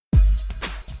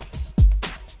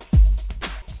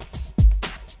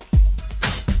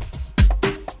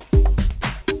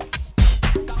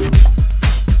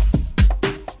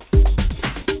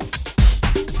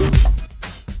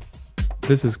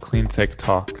This is Cleantech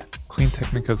Talk,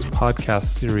 CleanTechnica's podcast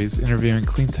series interviewing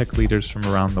cleantech leaders from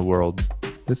around the world.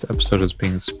 This episode is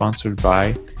being sponsored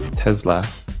by Tesla.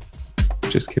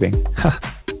 Just kidding.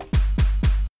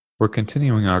 We're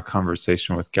continuing our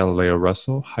conversation with Galileo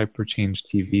Russell, Hyperchange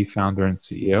TV founder and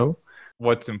CEO.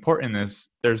 What's important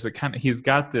is he's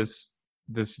got this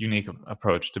unique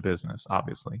approach to business,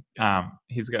 obviously.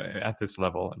 He's got, at this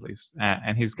level at least,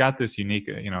 and he's got this unique,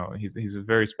 he's a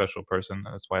very special person.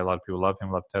 That's why a lot of people love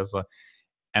him, love Tesla.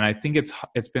 And I think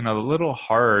it's been a little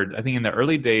hard. I think in the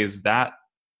early days that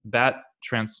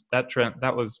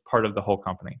was part of the whole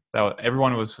company. That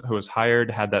everyone who was hired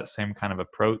had that same kind of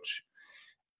approach.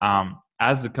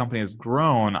 As the company has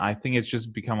grown, I think it's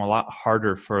just become a lot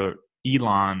harder for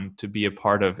Elon to be a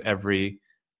part of every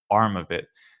arm of it.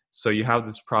 So you have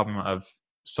this problem of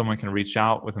someone can reach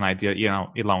out with an idea, Elon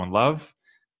would love,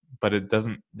 but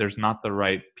there's not the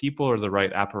right people or the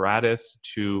right apparatus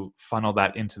to funnel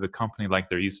that into the company like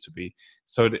there used to be.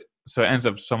 So it ends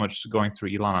up so much going through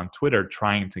Elon on Twitter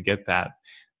trying to get that.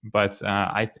 But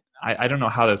I don't know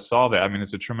how to solve it. I mean,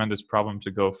 it's a tremendous problem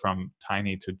to go from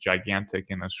tiny to gigantic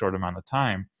in a short amount of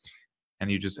time.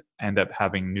 And you just end up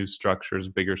having new structures,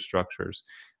 bigger structures.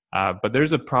 But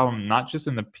there's a problem not just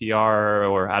in the PR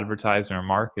or advertising or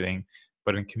marketing,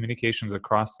 but in communications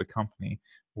across the company,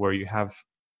 where you have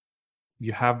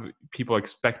people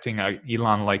expecting a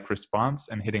Elon-like response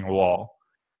and hitting a wall.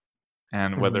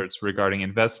 And whether it's regarding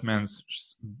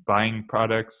investments, buying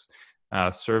products,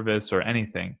 service, or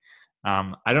anything.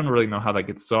 I don't really know how that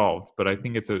gets solved, but I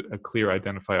think it's a clear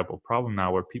identifiable problem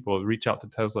now where people reach out to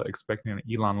Tesla expecting an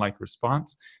Elon-like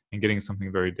response and getting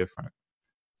something very different.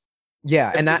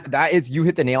 Yeah, and that is, you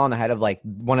hit the nail on the head of like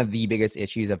one of the biggest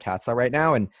issues of Tesla right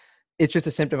now. And it's just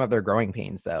a symptom of their growing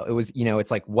pains, though. It was, it's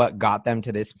like what got them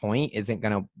to this point isn't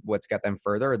going to what's got them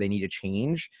further, or they need to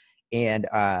change. And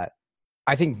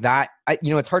I think that,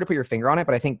 it's hard to put your finger on it,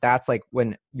 but I think that's like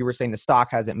when you were saying the stock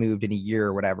hasn't moved in a year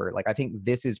or whatever. Like, I think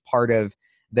this is part of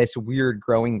this weird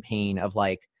growing pain of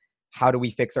like, how do we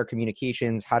fix our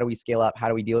communications? How do we scale up? How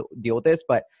do we deal with this?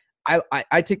 But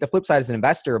I take the flip side as an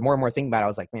investor, more and more thinking about it. I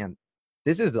was like, man,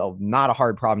 this is not a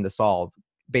hard problem to solve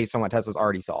based on what Tesla's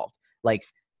already solved. Like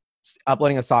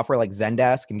uploading a software like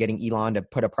Zendesk and getting Elon to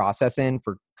put a process in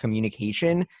for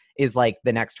communication is like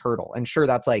the next hurdle. And sure,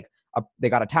 that's like, they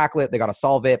got to tackle it, they got to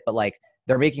solve it, but like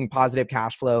they're making positive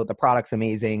cash flow. The product's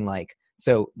amazing. Like,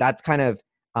 so that's kind of,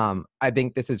 I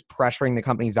think this is pressuring the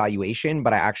company's valuation,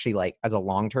 but I actually like, as a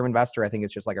long-term investor, I think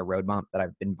it's just like a road bump that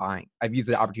I've been buying. I've used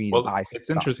the opportunity to buy. It's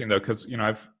interesting though, because,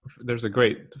 there's a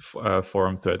great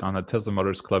forum thread on the Tesla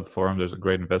Motors Club forum. There's a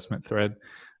great investment thread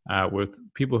with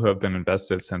people who have been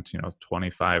invested since,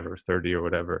 25 or 30 or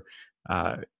whatever,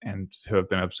 and who have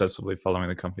been obsessively following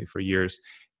the company for years.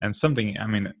 And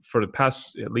for the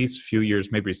past at least few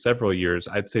years, maybe several years,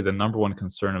 I'd say the number one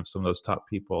concern of some of those top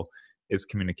people is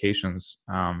communications,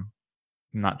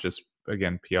 not just,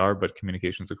 again, PR, but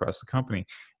communications across the company.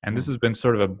 And this has been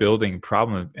sort of a building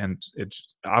problem, and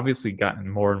it's obviously gotten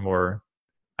more and more,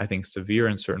 I think, severe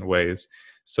in certain ways.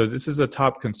 So this is a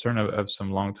top concern of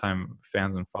some longtime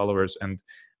fans and followers. And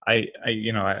I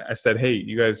said, hey,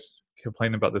 you guys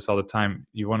complain about this all the time.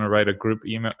 You want to write a group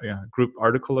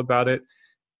article about it?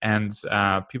 And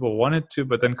people wanted to,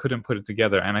 but then couldn't put it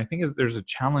together. And I think there's a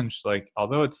challenge, like,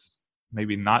 although it's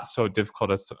maybe not so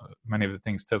difficult as many of the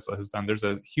things Tesla has done, there's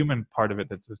a human part of it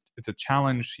it's a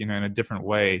challenge, in a different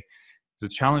way. It's a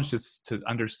challenge to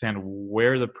understand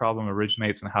where the problem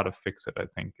originates and how to fix it, I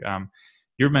think.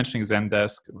 You're mentioning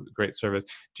Zendesk, great service.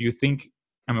 Do you think,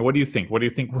 what do you think? What do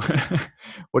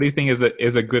you think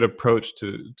is a good approach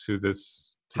to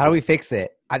this? How do we fix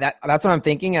it? That's what I'm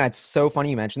thinking. And it's so funny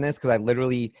you mentioned this, because I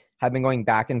literally have been going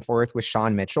back and forth with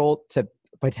Sean Mitchell to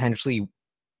potentially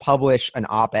publish an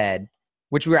op-ed,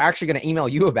 which we were actually going to email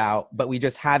you about, but we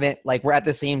just haven't, like, we're at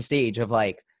the same stage of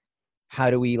like, how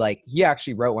do we, like, he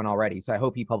actually wrote one already, so I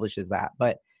hope he publishes that.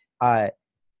 But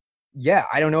yeah,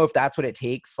 I don't know if that's what it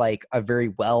takes, like a very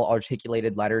well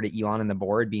articulated letter to Elon and the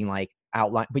board being like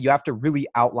outline, but you have to really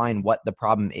outline what the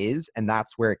problem is. And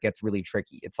that's where it gets really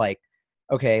tricky. It's like,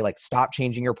 okay, like stop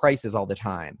changing your prices all the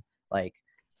time. Like,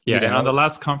 and on the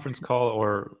last conference call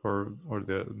or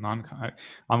the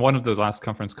on one of the last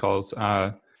conference calls,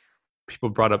 people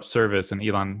brought up service, and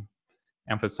Elon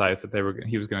emphasized that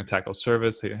he was going to tackle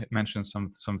service. He mentioned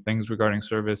some things regarding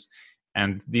service,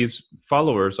 and these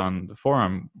followers on the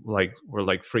forum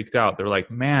were freaked out. They're like,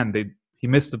 man, he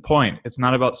missed the point. It's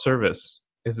not about service.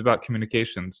 It's about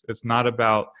communications. It's not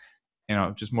about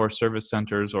just more service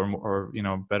centers or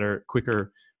better,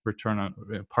 quicker return on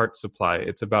part supply.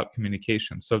 It's about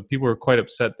communication. So people were quite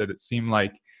upset that it seemed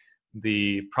like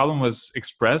the problem was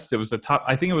expressed. It was the top.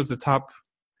 I think it was the top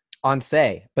on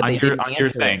say, but they didn't on your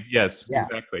answer thing. it. Yes, Yeah.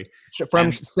 exactly.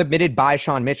 From submitted by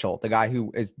Sean Mitchell, the guy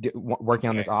who is working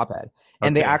on this op-ed,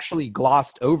 and they actually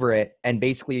glossed over it and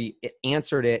basically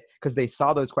answered it because they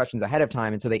saw those questions ahead of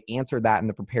time, and so they answered that in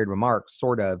the prepared remarks,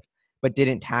 sort of, but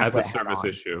didn't tackle it as a service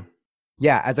issue.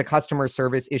 Yeah, as a customer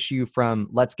service issue from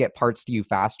let's get parts to you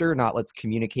faster, not let's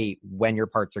communicate when your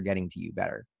parts are getting to you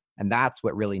better. And that's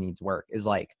what really needs work is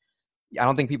like, I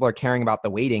don't think people are caring about the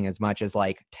waiting as much as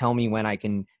like, tell me when I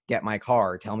can get my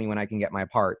car, tell me when I can get my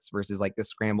parts versus like the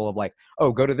scramble of like,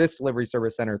 oh, go to this delivery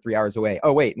service center 3 hours away.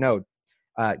 Oh, wait, no,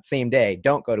 same day.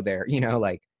 Don't go to there.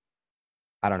 Like,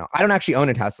 I don't know. I don't actually own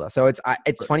a Tesla. So it's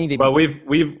funny. Well,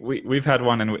 we've had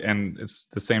one and it's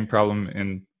the same problem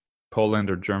in Poland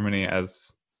or Germany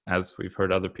as we've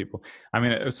heard other people. I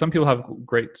mean, some people have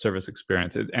great service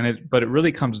experience but it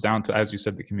really comes down to, as you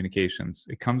said, the communications.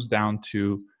 It comes down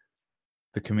to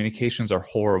the communications are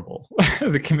horrible.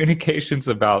 The communications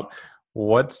about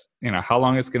what's, how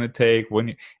long it's going to take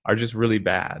are just really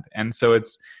bad. And so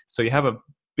you have a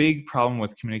big problem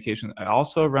with communication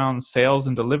also around sales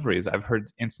and deliveries. I've heard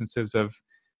instances of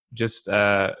just,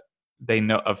 they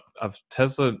know of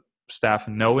Tesla staff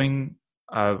knowing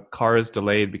a car is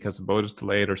delayed because a boat is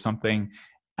delayed or something,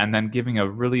 and then giving a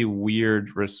really weird,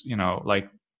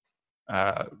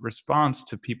 response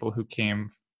to people who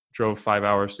drove 5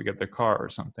 hours to get their car or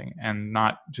something, and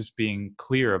not just being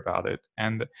clear about it.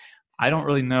 And I don't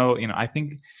really know, I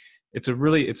think it's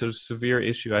a severe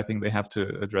issue. I think they have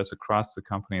to address across the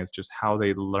company. It's just how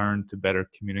they learn to better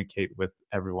communicate with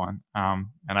everyone. And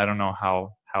I don't know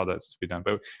how that's to be done,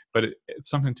 but it's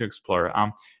something to explore.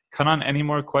 Kanan, any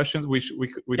more questions? We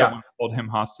don't want to hold him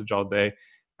hostage all day.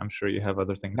 I'm sure you have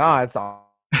other things. No, it's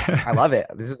all. I love it.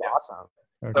 This is awesome.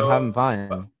 So, I'm having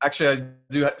fun. Actually, I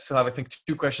do still have, I think,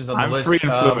 2 questions on the list. I'm free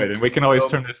and fluid, and we can always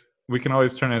turn this. We can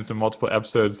always turn it into multiple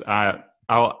episodes.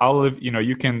 I'll live.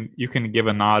 You can give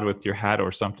a nod with your hat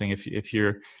or something if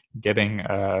you're getting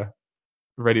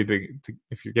ready to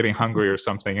if you're getting hungry or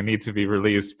something and need to be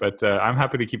released. But I'm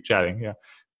happy to keep chatting. Yeah,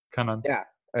 kind of. Yeah,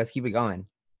 let's keep it going.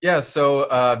 Yeah,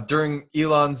 so during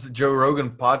Elon's Joe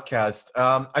Rogan podcast,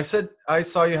 I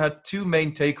saw you had 2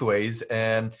 main takeaways,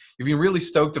 and you've been really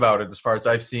stoked about it as far as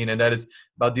I've seen, and that is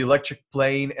about the electric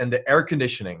plane and the air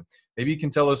conditioning. Maybe you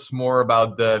can tell us more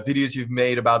about the videos you've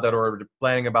made about that or the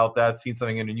planning about that, seen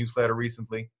something in the newsletter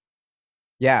recently.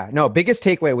 Yeah, no, biggest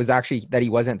takeaway was actually that he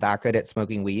wasn't that good at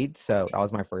smoking weed. So that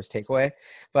was my first takeaway.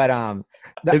 But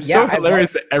it's so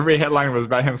hilarious that every headline was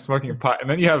about him smoking pot. And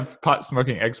then you have pot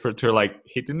smoking experts who are like,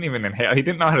 he didn't even inhale. He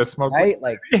didn't know how to smoke. Right?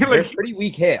 Like, they're pretty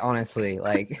weak hit, honestly.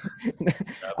 Like,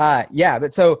 yeah.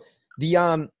 But so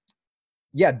the,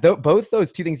 both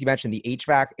those 2 things you mentioned, the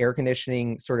HVAC air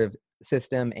conditioning sort of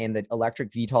system and the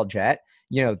electric VTOL jet,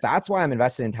 that's why I'm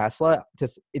invested in Tesla.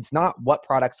 It's not what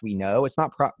products we know. It's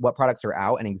not what products are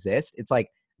out and exist. It's like,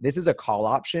 this is a call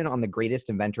option on the greatest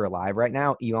inventor alive right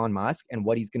now, Elon Musk, and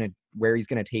where he's going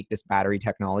to take this battery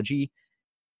technology,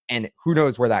 and who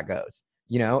knows where that goes.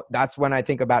 That's when I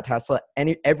think about Tesla.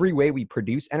 And every way we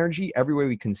produce energy, every way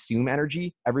we consume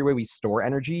energy, every way we store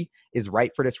energy is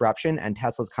ripe for disruption, and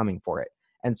Tesla's coming for it.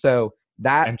 And so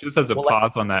and just as a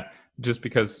pause on that, just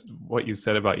because what you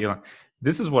said about Elon,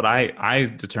 this is what I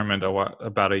determined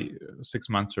about 6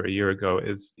 months or a year ago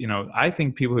is, I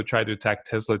think people who tried to attack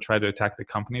Tesla tried to attack the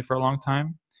company for a long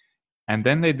time. And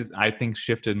then I think,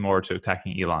 shifted more to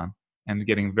attacking Elon and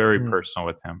getting very personal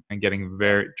with him and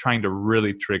trying to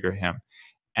really trigger him.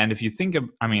 And if you think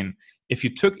if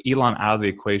you took Elon out of the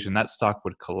equation, that stock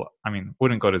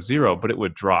wouldn't go to zero, but it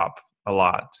would drop a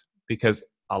lot, because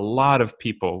a lot of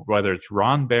people, whether it's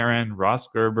Ron Barron, Ross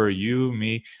Gerber, you,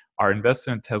 me, are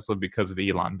invested in Tesla because of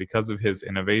Elon, because of his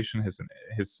innovation,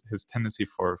 his tendency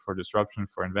for disruption,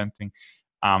 for inventing.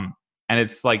 And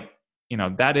it's like,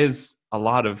 that is a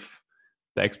lot of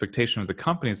the expectation of the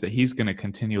company, is that he's going to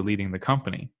continue leading the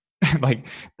company. Like,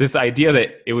 this idea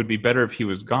that it would be better if he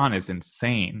was gone is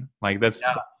insane. Like, that's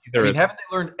haven't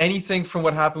they learned anything from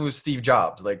what happened with Steve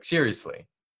Jobs? Like, seriously.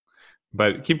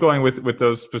 But keep going with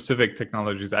those specific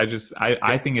technologies.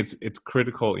 I think it's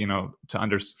critical,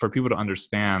 for people to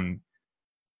understand.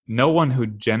 No one who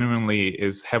genuinely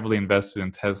is heavily invested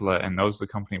in Tesla and knows the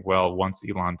company well wants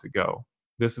Elon to go.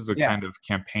 This is a kind of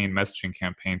messaging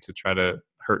campaign to try to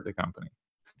hurt the company.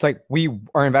 It's like, we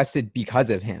are invested because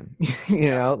of him.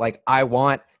 Like, I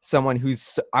want someone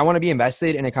I want to be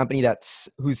invested in a company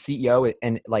whose CEO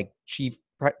and like chief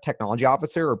technology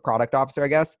officer or product officer, I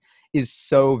guess, is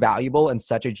so valuable and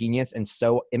such a genius and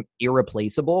so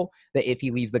irreplaceable that if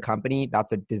he leaves the company,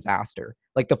 that's a disaster.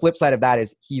 Like the flip side of that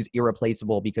is he's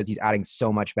irreplaceable because he's adding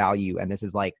so much value. And this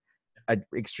is like an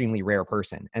extremely rare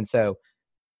person. And so,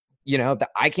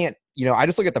 I can't, I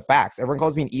just look at the facts. Everyone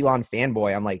calls me an Elon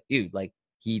fanboy. I'm like, dude, like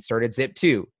he started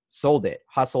Zip2, sold it,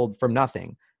 hustled from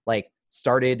nothing, like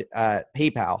started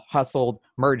PayPal, hustled,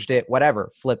 merged it,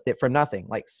 whatever, flipped it from nothing,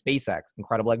 like SpaceX,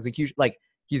 incredible execution. Like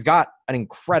he's got an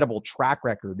incredible track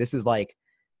record. This is like,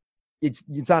 it's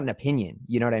not an opinion,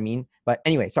 you know what I mean? But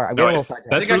anyway, sorry, I'm getting a little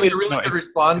sidetracked. I think actually a really good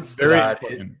response to that.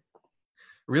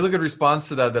 Really good response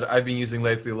to that I've been using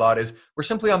lately a lot is we're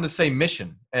simply on the same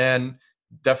mission, and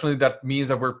definitely that means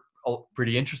that we're all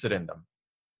pretty interested in them.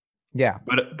 Yeah,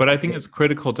 but I think it's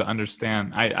critical to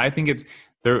understand. I think it's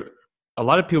there. A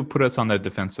lot of people put us on the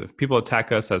defensive. People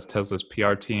attack us as Tesla's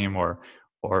PR team or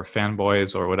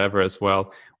fanboys or whatever as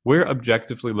well. We're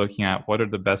objectively looking at what are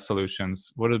the best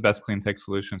solutions, what are the best clean tech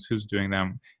solutions, who's doing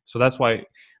them. So that's why.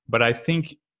 But I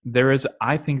think there's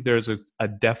a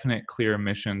definite clear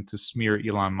mission to smear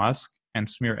Elon Musk and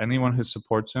smear anyone who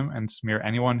supports him and smear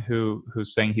anyone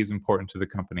who's saying he's important to the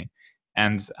company.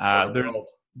 And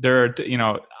there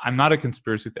are, I'm not a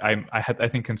conspiracy. I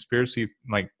think conspiracy,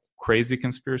 like crazy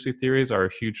conspiracy theories, are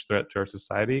a huge threat to our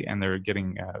society, and they're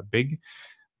getting big.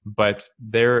 But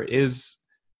there's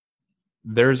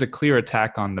a clear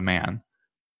attack on the man,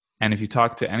 and if you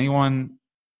talk to anyone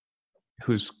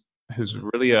who's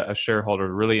really a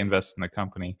shareholder, really invests in the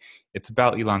company, it's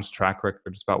about Elon's track record.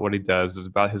 It's about what he does. It's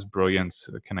about his brilliance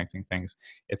connecting things.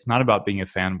 It's not about being a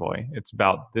fanboy. It's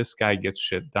about this guy gets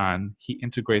shit done. He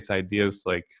integrates ideas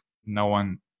like no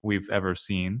one we've ever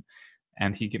seen,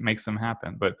 and he makes them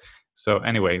happen. But so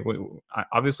anyway,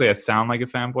 obviously I sound like a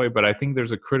fanboy, but I think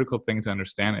there's a critical thing to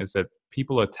understand is that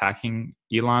people attacking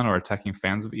Elon or attacking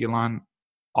fans of Elon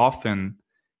often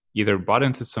either bought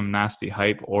into some nasty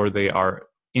hype or they are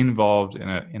involved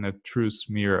in a true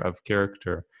smear of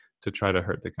character to try to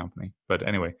hurt the company. But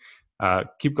anyway,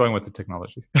 keep going with the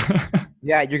technology.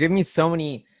 Yeah, you're giving me so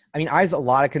many. I mean, I have a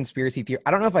lot of conspiracy theory.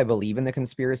 I don't know if I believe in the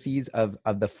conspiracies of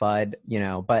the FUD,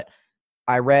 but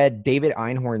I read David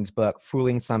Einhorn's book,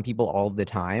 Fooling Some People All the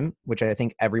Time, which I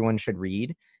think everyone should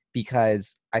read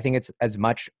because I think it's as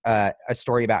much a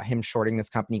story about him shorting this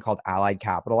company called Allied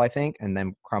Capital, I think, and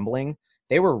then crumbling.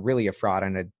 They were really a fraud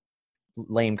and a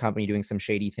lame company doing some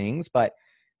shady things, but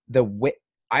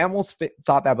I almost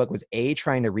thought that book was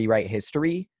trying to rewrite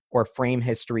history or frame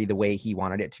history the way he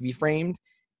wanted it to be framed.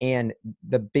 And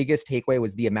the biggest takeaway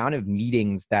was the amount of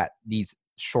meetings that these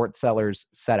short sellers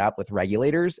set up with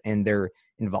regulators and their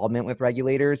involvement with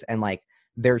regulators, and like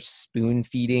their spoon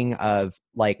feeding of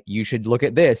like, you should look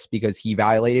at this because he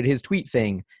violated his tweet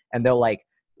thing. And they'll like,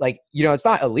 it's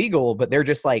not illegal, but they're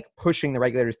just like pushing the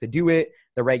regulators to do it.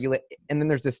 And then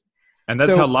there's this. And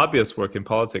that's how lobbyists work in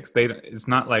politics. It's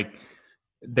not like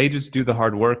they just do the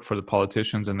hard work for the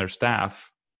politicians and their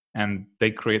staff, and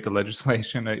they create the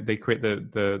legislation. They create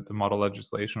the model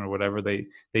legislation or whatever.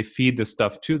 They feed the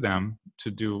stuff to them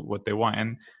to do what they want.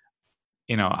 And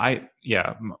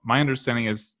my understanding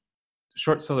is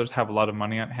short sellers have a lot of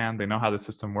money at hand. They know how the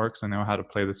system works and know how to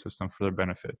play the system for their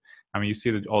benefit. I mean, you see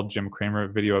the old Jim Cramer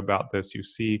video about this. You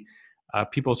see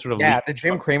people sort of the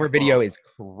Jim Cramer video is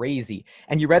crazy.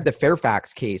 And you read the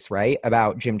Fairfax case, right,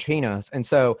 about Jim Chanos. And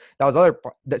so that was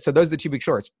so those are the two big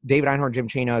shorts, David Einhorn, Jim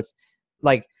Chanos,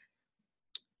 like,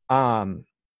 and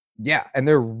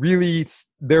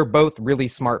they're both really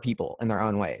smart people in their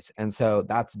own ways. And so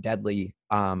that's deadly.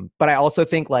 But I also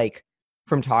think, like,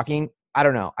 from talking, I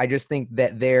don't know, I just think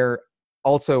that they're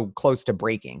also close to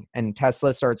breaking, and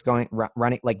Tesla starts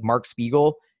running like Mark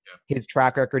Spiegel. His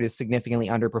track record is significantly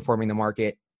underperforming the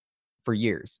market for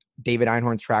years. David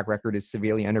Einhorn's track record is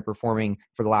severely underperforming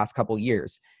for the last couple of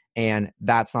years. And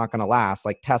that's not going to last.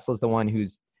 Like, Tesla's the one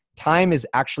whose time is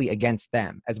actually against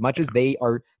them. As much as they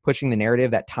are pushing the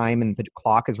narrative that time and the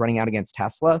clock is running out against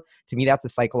Tesla, to me, that's a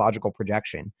psychological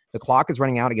projection. The clock is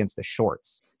running out against the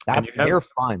shorts. That's their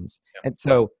funds. Yeah. And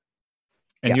so,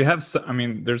 and you have, I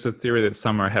mean, there's a theory that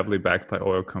some are heavily backed by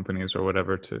oil companies or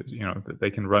whatever that they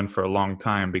can run for a long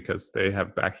time because they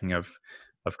have backing of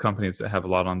companies that have a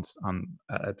lot on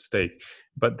at stake.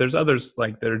 But there's others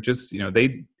like that are just,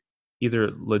 they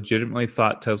either legitimately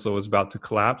thought Tesla was about to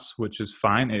collapse, which is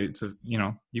fine. It's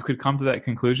you could come to that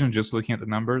conclusion just looking at the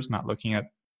numbers, not looking at,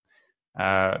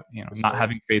 not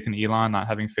having faith in Elon, not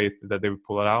having faith that they would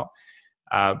pull it out.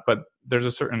 But there's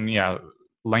a certain,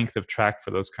 length of track for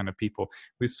those kind of people.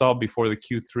 We saw before the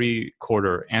Q3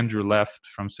 quarter, Andrew Left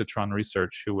from Citron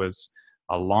Research, who was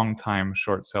a long time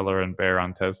short seller and bear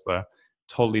on Tesla,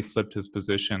 totally flipped his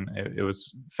position. It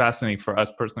was fascinating for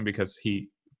us personally because he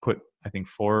put, I think,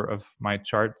 4 of my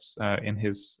charts in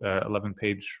his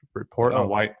 11-page report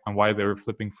on why they were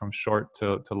flipping from short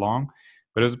to long.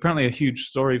 But it was apparently a huge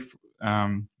story.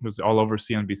 It was all over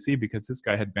CNBC because this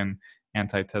guy had been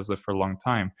anti-Tesla for a long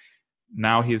time.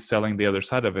 Now he's selling the other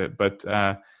side of it. But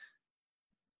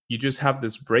you just have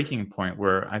this breaking point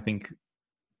where I think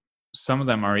some of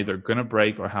them are either going to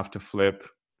break or have to flip.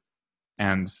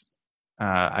 And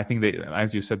I think they,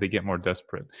 as you said, they get more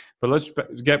desperate. But let's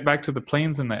get back to the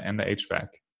planes and the HVAC.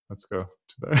 Let's go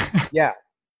to the yeah,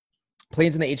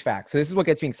 planes and the HVAC. So this is what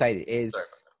gets me excited is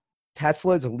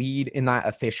Tesla's lead in that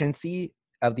efficiency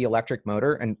of the electric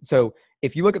motor. And so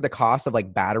if you look at the cost of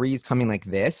like batteries coming like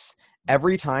this,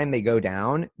 every time they go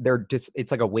down,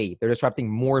 it's like a wave. They're disrupting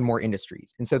more and more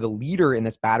industries. And so the leader in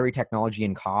this battery technology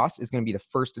and cost is going to be the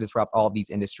first to disrupt all of these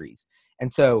industries.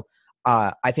 And so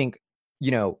I think,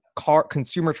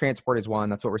 consumer transport is one.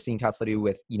 That's what we're seeing Tesla do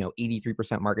with,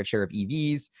 83% market share of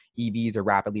EVs. EVs are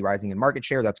rapidly rising in market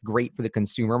share. That's great for the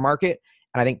consumer market.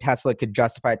 And I think Tesla could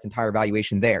justify its entire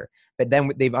valuation there. But then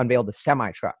they've unveiled the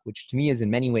semi-truck, which to me is in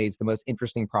many ways the most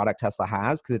interesting product Tesla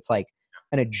has because it's like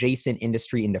an adjacent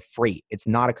industry into freight. It's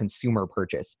not a consumer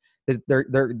purchase.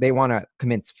 They want to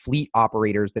convince fleet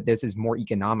operators that this is more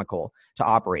economical to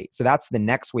operate. So that's the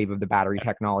next wave of the battery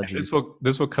technology.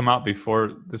 This will come out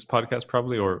before this podcast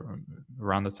probably or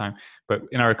around the time. But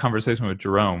in our conversation with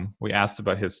Jerome, we asked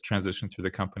about his transition through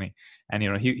the company. And,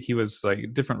 he was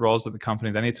like different roles at the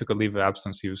company. Then he took a leave of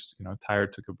absence. He was,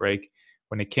 tired, took a break.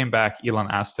 When he came back, Elon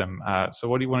asked him, so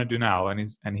what do you want to do now?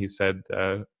 And he said,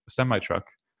 semi-truck.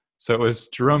 So it was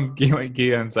Jerome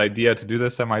Guillen's idea to do the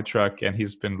semi-truck, and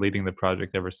he's been leading the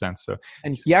project ever since. So,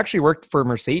 and he actually worked for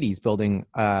Mercedes building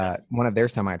one of their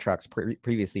semi-trucks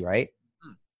previously, right?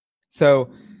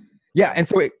 So, yeah, and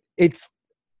so it's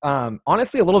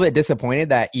honestly a little bit disappointed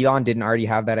that Elon didn't already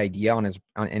have that idea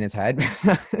in his head.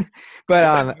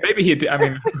 But maybe he did. I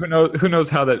mean, who knows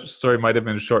how that story might have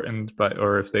been shortened,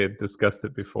 or if they had discussed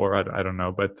it before. I don't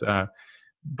know, but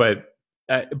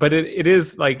it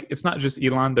is like, it's not just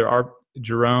Elon. There are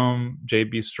Jerome,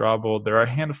 JB Straubel. There are a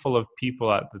handful of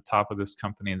people at the top of this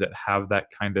company that have that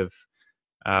kind of,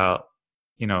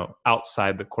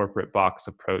 outside the corporate box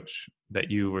approach that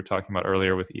you were talking about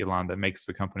earlier with Elon that makes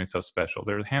the company so special.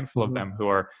 There are a handful of them who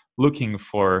are looking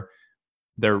for,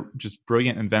 they're just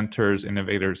brilliant inventors,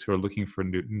 innovators who are looking for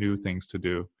new things to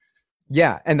do.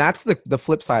 Yeah, and that's the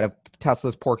flip side of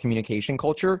Tesla's poor communication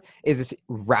culture is this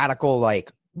radical, like,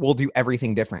 we'll do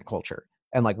everything different culture.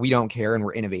 And like, we don't care and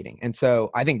we're innovating. And so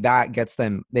I think that gets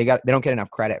them, they don't get enough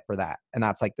credit for that. And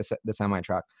that's like the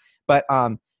semi-truck. But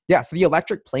so the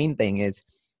electric plane thing is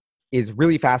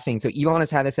really fascinating. So Elon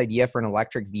has had this idea for an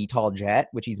electric VTOL jet,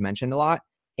 which he's mentioned a lot.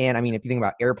 And I mean, if you think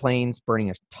about airplanes burning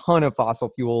a ton of fossil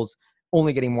fuels,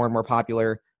 only getting more and more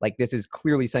popular, like this is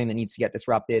clearly something that needs to get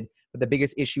disrupted. But the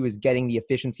biggest issue is getting the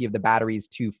efficiency of the batteries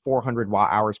to 400 watt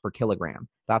hours per kilogram.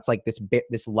 That's like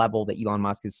this level that Elon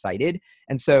Musk has cited.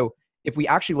 And so if we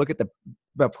actually look at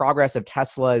the progress of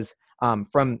Tesla's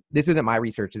this isn't my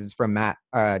research, this is from Matt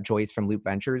Joyce from Loop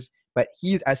Ventures, but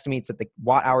he estimates that the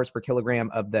watt hours per kilogram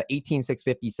of the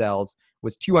 18650 cells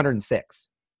was 206.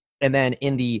 And then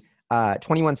in the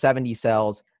 2170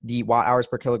 cells, the watt hours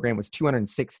per kilogram was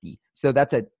 260. So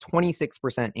that's a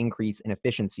 26% increase in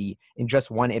efficiency in just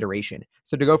one iteration.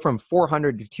 So to go from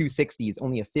 400 to 260 is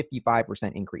only a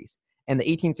 55% increase. And the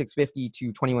 18650 to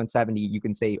 2170, you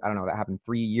can say, I don't know, that happened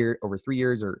over 3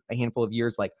 years or a handful of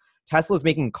years. Like Tesla's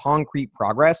making concrete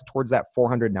progress towards that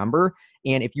 400 number.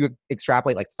 And if you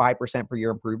extrapolate like 5% per year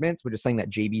improvements, which is something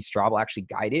that JB Straubel actually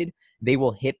guided, they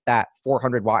will hit that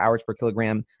 400 watt hours per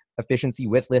kilogram efficiency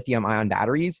with lithium ion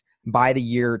batteries by the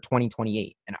year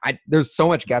 2028. And there's so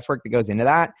much guesswork that goes into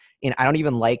that. And I don't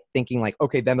even like thinking like,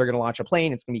 okay, then they're going to launch a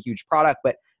plane. It's going to be a huge product.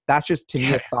 But that's just to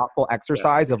me a thoughtful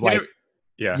exercise of like,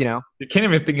 you can't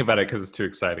even think about it because it's too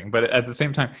exciting. But at the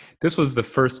same time, this was the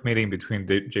first meeting between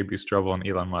JB Straubel and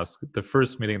Elon Musk. The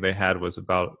first meeting they had was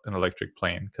about an electric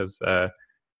plane because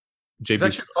It's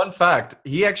actually a fun fact.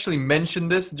 He actually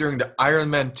mentioned this during the Iron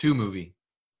Man 2 movie.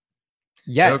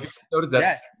 Yes.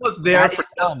 Yes. He was there.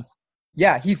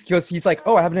 Yeah, he's like,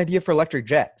 oh, I have an idea for electric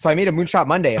jet. So I made a Moonshot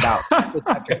Monday about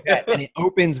electric jet, and it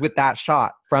opens with that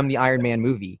shot from the Iron Man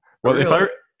movie. Well,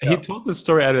 he told this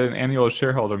story at an annual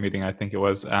shareholder meeting, I think it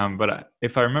was. But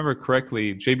if I remember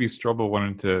correctly, JB Straubel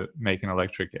wanted to make an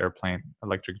electric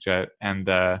jet,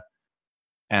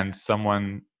 and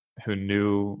someone who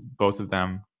knew both of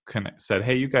them said,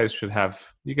 "Hey, you guys should have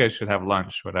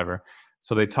lunch, whatever."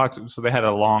 So they talked. So they had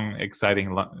a long,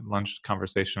 exciting lunch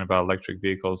conversation about electric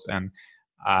vehicles, and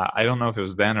I don't know if it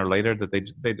was then or later that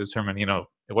they determined, you know,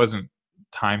 it wasn't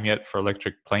time yet for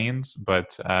electric planes,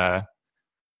 but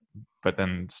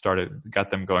then got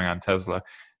them going on Tesla.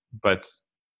 But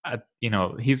you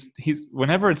know, he's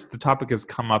whenever the topic has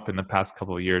come up in the past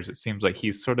couple of years, it seems like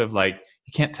he's sort of like,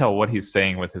 you can't tell what he's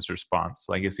saying with his response.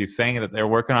 Like, is he saying that they're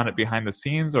working on it behind the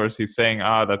scenes, or is he saying,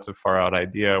 that's a far out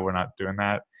idea, we're not doing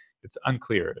that? It's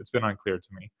unclear. It's been unclear to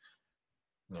me.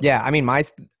 Yeah, I mean, my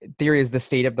theory is the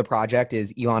state of the project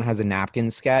is Elon has a napkin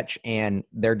sketch, and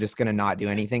they're just going to not do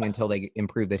anything until they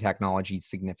improve the technology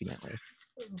significantly.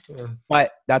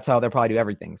 But that's how they'll probably do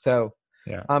everything. So,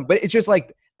 yeah. But it's just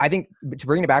like, I think to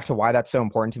bring it back to why that's so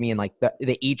important to me, and like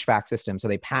the HVAC system. So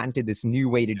they patented this new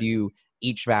way to do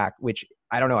HVAC, which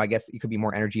I don't know, I guess it could be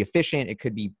more energy efficient. It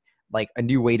could be like a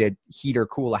new way to heat or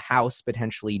cool a house,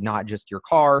 potentially, not just your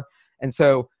car. And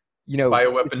so, you know,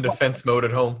 bioweapon defense mode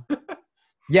at home.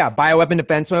 Yeah, bioweapon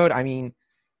defense mode. I mean,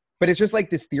 but it's just like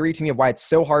this theory to me of why it's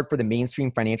so hard for the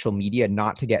mainstream financial media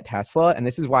not to get Tesla. And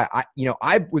this is why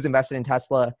I was invested in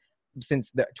Tesla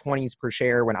since the 20s per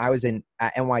share when I was at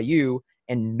NYU,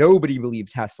 and nobody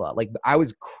believed Tesla. Like, I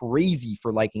was crazy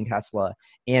for liking Tesla,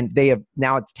 and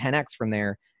now it's 10x from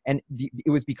there. And it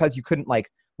was because you couldn't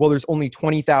there's only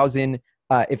 20,000.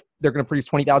 If they're going to produce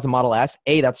 20,000 Model S,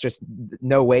 that's just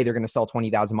no way they're going to sell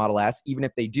 20,000 Model S. Even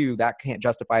if they do, that can't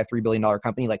justify a $3 billion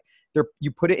company. Like,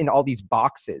 you put it in all these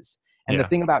boxes. And the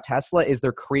thing about Tesla is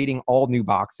they're creating all new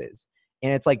boxes.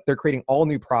 And it's like they're creating all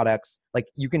new products. Like,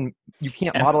 you can't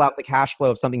model out the cash flow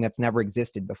of something that's never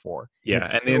existed before. Yeah,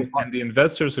 and the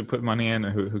investors who put money in,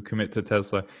 who commit to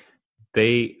Tesla,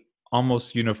 they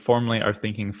almost uniformly are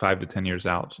thinking 5 to 10 years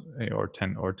out, or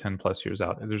 10 plus years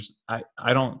out.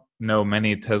 I don't know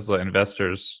many Tesla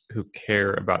investors who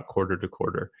care about quarter to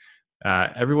quarter.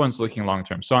 Everyone's looking long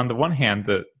term. So on the one hand,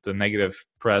 the negative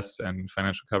press and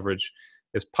financial coverage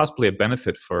is possibly a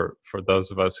benefit for those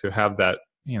of us who have that,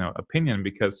 you know, opinion,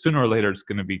 because sooner or later it's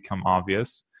going to become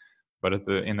obvious. But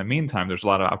in the meantime, there's a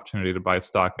lot of opportunity to buy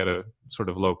stock at a sort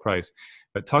of low price.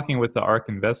 But talking with the ARK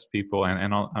Invest people,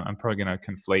 and I'm probably going to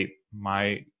conflate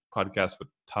my podcast with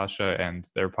Tasha and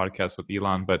their podcast with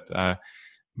Elon, but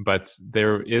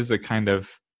there is a kind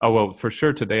of, for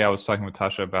sure today I was talking with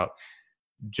Tasha about,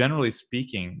 generally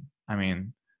speaking, I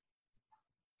mean,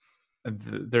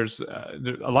 there's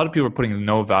a lot of people are putting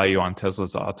no value on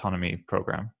Tesla's autonomy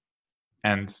program,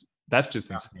 and that's just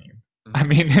insane. I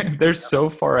mean, they're so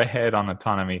far ahead on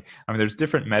autonomy. I mean, there's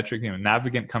different metrics. You know,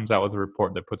 Navigant comes out with a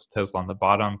report that puts Tesla on the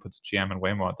bottom, puts GM and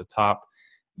Waymo at the top.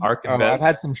 ARK Invest. I've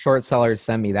had some short sellers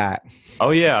send me that. Oh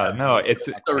yeah, no, it's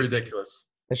so ridiculous.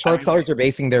 The short sellers are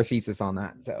basing their thesis on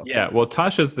that. So yeah, well,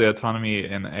 Tasha's the autonomy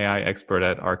and AI expert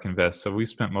at ARK Invest, so we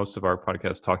spent most of our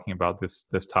podcast talking about this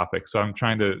topic. So I'm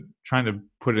trying to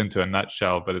put it into a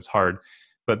nutshell, but it's hard.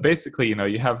 But basically, you know,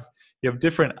 you have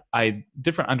different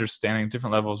understanding,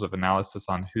 different levels of analysis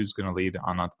on who's going to lead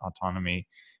on autonomy.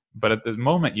 But at the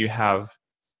moment, you have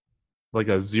like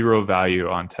a zero value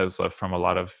on Tesla from a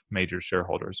lot of major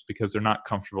shareholders because they're not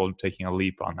comfortable taking a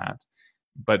leap on that.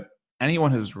 But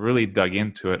anyone who's really dug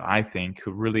into it, I think,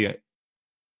 who really is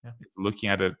looking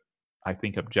at it, I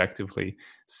think objectively,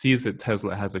 sees that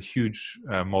Tesla has a huge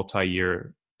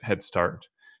multi-year head start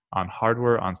on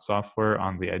hardware, on software,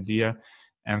 on the idea.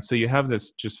 And so you have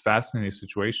this just fascinating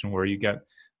situation where you get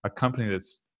a company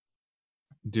that's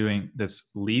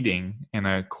leading in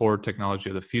a core technology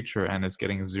of the future and is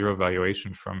getting zero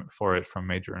valuation for it from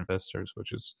major investors,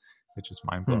 which is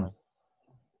mind blowing.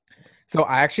 So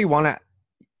I actually want to,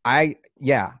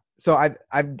 So I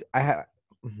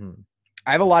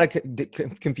have a lot of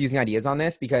confusing ideas on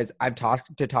this because I've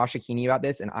talked to Tasha Keeney about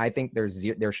this, and I think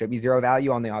there should be zero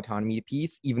value on the autonomy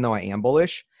piece, even though I am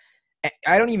bullish.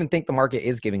 I don't even think the market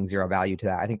is giving zero value to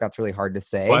that. I think that's really hard to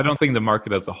say. Well, I don't think the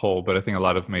market as a whole, but I think a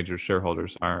lot of major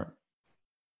shareholders are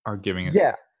giving it.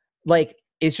 Yeah, like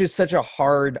it's just such a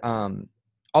hard.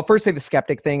 I'll first say the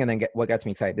skeptic thing, and then what gets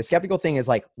me excited. The skeptical thing is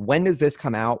like, when does this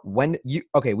come out? We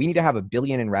need to have $1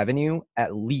 billion in revenue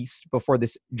at least before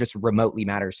this just remotely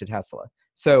matters to Tesla.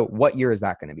 So what year is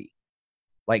that going to be?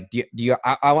 Like, do you?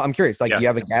 I'm curious. Like, do you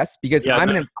have a guess? Because I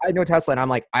know Tesla, and I'm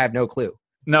like, I have no clue.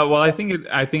 No, well, I think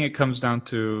it comes down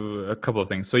to a couple of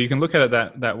things. So you can look at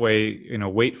it that way, you know,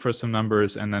 wait for some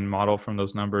numbers and then model from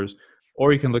those numbers,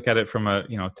 or you can look at it from a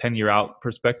 10-year out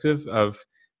perspective of,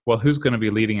 well, who's going to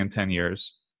be leading in 10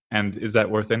 years, and is that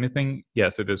worth anything?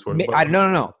 Yes, it is worth.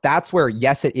 No. That's where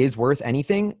yes, it is worth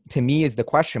anything. To me, is the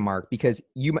question mark, because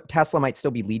Tesla might still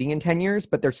be leading in 10 years,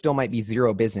 but there still might be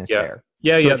zero business there.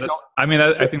 Yeah. So I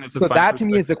think that's a. So that to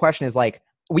me is the question. Is like,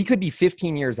 we could be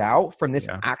 15 years out from this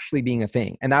actually being a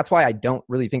thing. And that's why I don't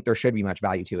really think there should be much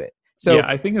value to it. So Yeah,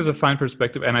 I think it's a fine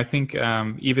perspective, and I think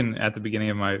even at the beginning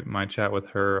of my chat with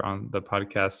her on the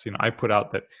podcast, I put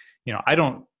out that I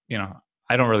don't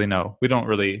I don't really know. We don't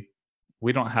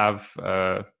have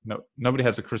nobody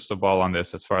has a crystal ball on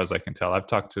this as far as I can tell. I've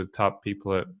talked to top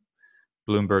people at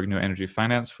Bloomberg New Energy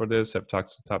Finance for this. I've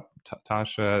talked to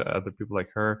Tasha, other people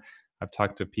like her. I've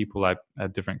talked to people at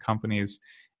different companies,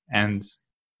 and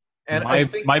And I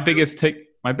think my biggest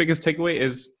takeaway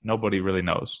is nobody really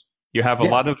knows. You have Yeah.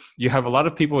 a lot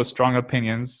of people with strong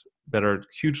opinions that are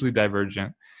hugely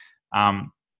divergent.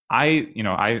 I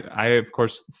of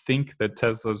course think that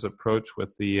Tesla's approach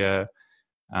with the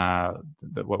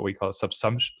what we call a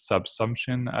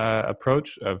subsumption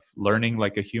approach of learning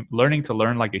learning to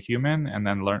learn like a human, and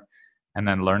then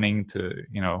learning to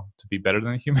to be better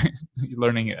than a human,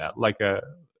 learning like a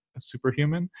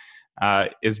superhuman,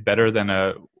 is better than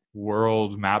a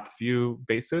world map view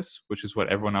basis, which is what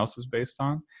everyone else is based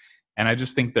on. And I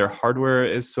just think their hardware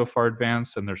is so far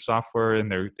advanced, and their software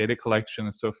and their data collection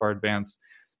is so far advanced.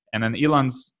 And then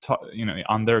Elon's,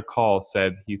 on their call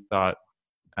said he thought,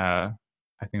 I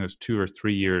think it was 2 or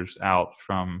 3 years out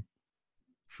from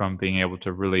being able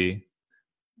to really,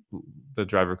 the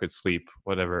driver could sleep,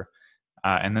 whatever.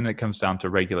 And then it comes down to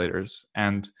regulators.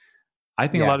 And I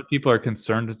think a Yeah. lot of people are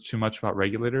concerned too much about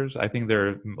regulators. I think there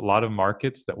are a lot of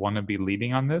markets that want to be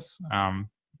leading on this.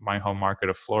 My home market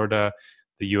of Florida,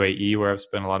 the UAE, where I've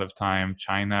spent a lot of time,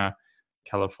 China,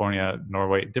 California,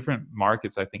 Norway, different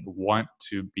markets, I think, want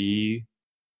to be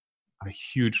a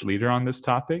huge leader on this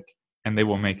topic, and they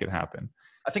will make it happen.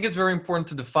 I think it's very important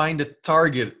to define the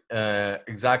target,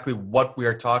 exactly what we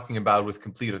are talking about with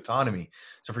complete autonomy.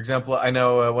 So, for example, I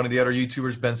know one of the other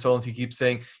YouTubers, Ben Solons, he keeps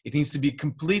saying it needs to be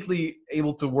completely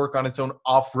able to work on its own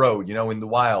off-road, in the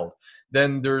wild.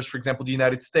 Then there's, for example, the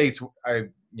United States. I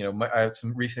have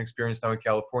some recent experience now in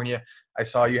California. I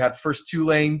saw you had first 2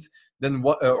 lanes, then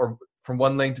or from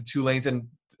 1 lane to 2 lanes, and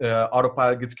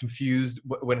autopilot gets confused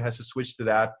when it has to switch to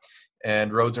that.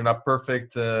 And roads are not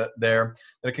perfect there.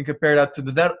 And I can compare that to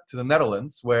the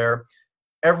Netherlands, where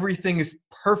everything is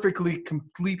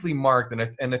completely marked. And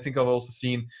I think I've also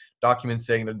seen documents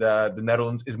saying that the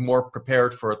Netherlands is more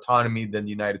prepared for autonomy than the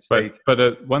United States.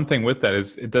 But one thing with that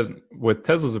is, it doesn't. With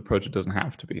Tesla's approach, it doesn't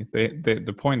have to be.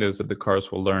 The point is that the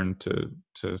cars will learn to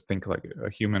think like a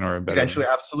human or a better. Eventually,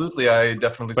 absolutely, I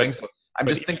definitely think so. I'm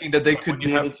just thinking that they could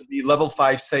be able to be level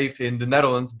 5 safe in the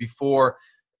Netherlands before,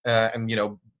 and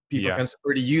people can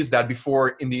already use that before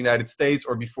in the United States,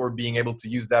 or before being able to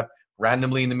use that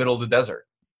randomly in the middle of the desert.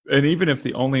 And even if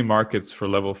the only markets for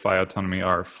level 5 autonomy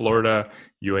are Florida,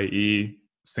 UAE,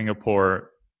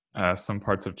 Singapore, some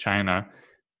parts of China,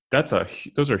 those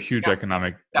are huge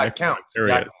economic counts, areas.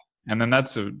 exactly. And then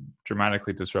that's a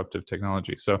dramatically disruptive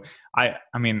technology. So I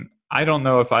mean, I don't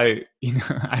know if I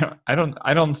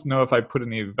don't know if I put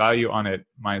any value on it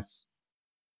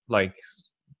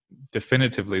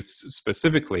definitively,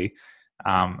 specifically,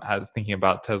 as thinking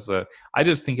about Tesla. I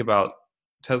just think about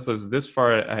Tesla's this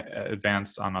far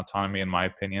advanced on autonomy, in my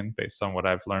opinion, based on what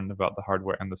I've learned about the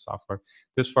hardware and the software.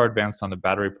 This far advanced on the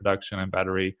battery production and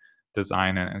battery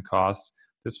design and costs.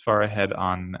 This far ahead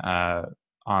on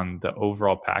the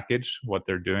overall package, what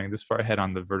they're doing. This far ahead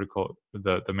on the vertical,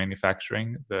 the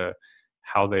manufacturing,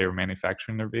 how they are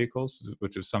manufacturing their vehicles,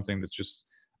 which is something that's just,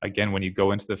 again, when you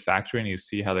go into the factory and you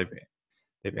see how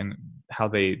how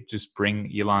they just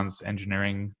bring Elon's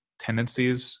engineering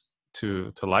tendencies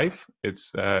to life.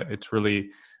 It's really,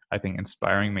 I think,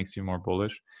 inspiring, makes you more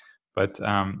bullish. But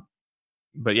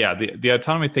yeah, the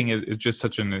autonomy thing is just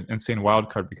such an insane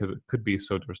wild card, because it could be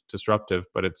so disruptive,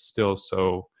 but it's still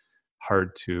so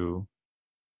hard to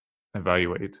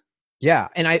evaluate. Yeah,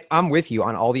 and I'm with you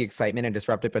on all the excitement and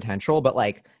disruptive potential, but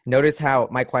notice how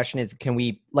my question is, can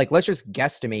we let's just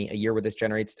guesstimate a year where this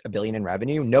generates $1 billion in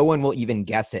revenue? No one will even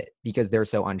guess it because they're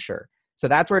so unsure. So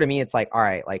that's where, to me, it's all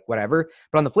right, whatever.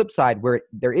 But on the flip side, where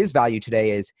there is value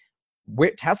today is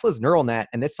where Tesla's neural net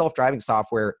and this self-driving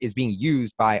software is being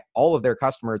used by all of their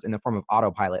customers in the form of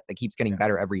autopilot that keeps getting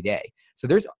better every day. So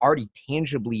there's already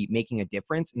tangibly making a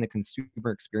difference in the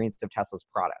consumer experience of Tesla's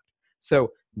product.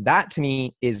 So that, to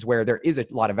me, is where there is a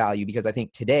lot of value, because I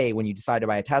think today, when you decide to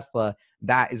buy a Tesla,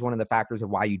 that is one of the factors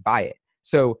of why you'd buy it.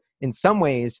 So in some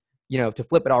ways, to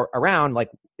flip it all around,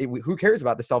 who cares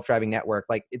about the self-driving network?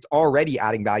 It's already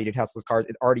adding value to Tesla's cars.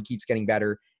 It already keeps getting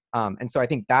better. And so I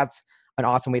think that's an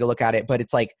awesome way to look at it. But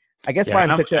it's I guess why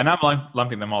I'm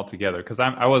lumping them all together, because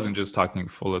I wasn't just talking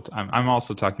I'm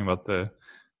also talking about the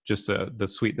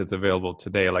suite that's available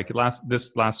today.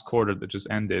 This last quarter that just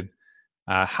ended,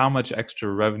 how much extra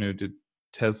revenue did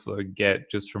Tesla get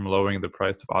just from lowering the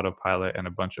price of autopilot and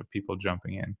a bunch of people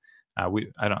jumping in? I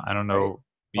don't know.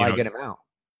 you Buy know, a good amount.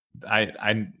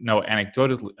 I know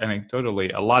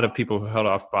anecdotally, a lot of people who held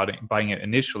off buying it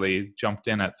initially jumped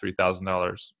in at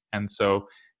 $3,000, and so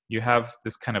you have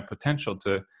this kind of potential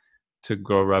to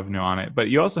grow revenue on it. But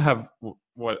you also have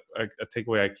what a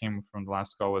takeaway I came from the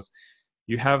last call was,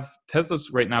 you have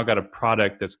Tesla's right now got a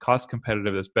product that's cost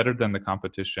competitive, that's better than the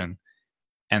competition,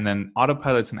 and then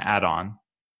Autopilot's an add-on.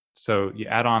 So you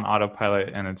add on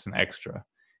Autopilot and it's an extra.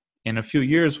 In a few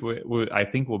years, I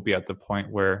think we'll be at the point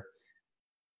where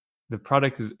the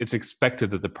product it's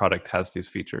expected that the product has these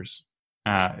features.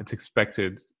 It's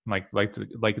expected like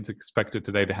it's expected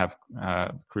today to have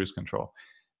cruise control.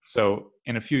 So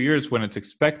in a few years, when it's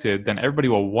expected, then everybody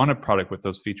will want a product with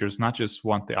those features, not just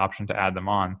want the option to add them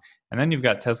on. And then you've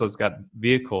got Tesla's got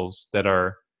vehicles that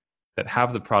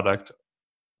have the product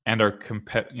and are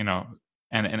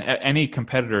and any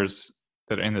competitors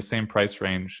that are in the same price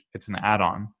range, it's an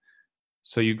add-on.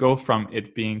 So you go from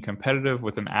it being competitive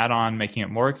with an add-on, making it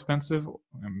more expensive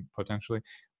potentially,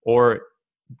 or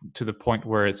to the point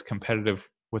where it's competitive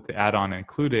with the add-on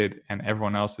included and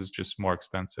everyone else is just more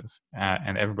expensive,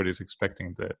 and everybody's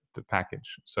expecting the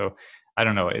package. So I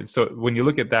don't know. So when you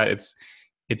look at that,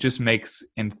 it just makes,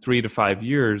 in 3 to 5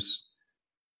 years,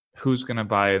 who's going to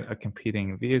buy a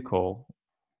competing vehicle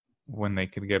when they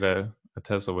could get a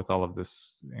Tesla with all of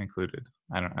this included?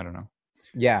 I don't know.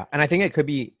 Yeah, and I think it could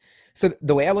be. So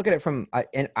the way I look at it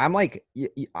and I'm like,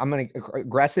 I'm an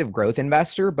aggressive growth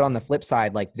investor, but on the flip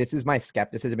side, like, this is my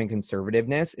skepticism and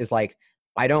conservativeness is like,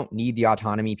 I don't need the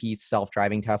autonomy piece,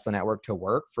 self-driving Tesla network to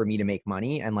work for me to make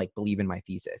money and like believe in my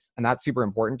thesis. And that's super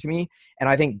important to me. And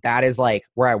I think that is like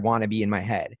where I want to be in my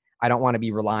head. I don't want to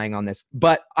be relying on this,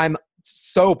 but I'm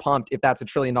so pumped if that's $1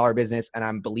 trillion business and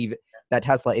I believe that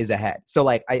Tesla is ahead. So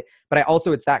like, but I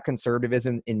also, it's that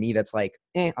conservatism in me that's like,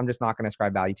 I'm just not going to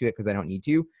ascribe value to it because I don't need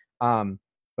to.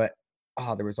 But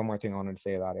there was one more thing I wanted to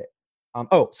say about it.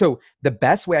 So the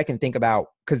best way I can think about,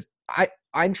 because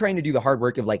I'm trying to do the hard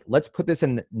work of like, let's put this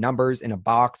in numbers in a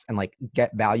box and like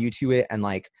get value to it. And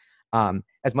like,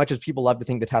 as much as people love to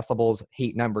think the Tesla bulls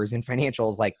hate numbers and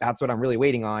financials, like that's what I'm really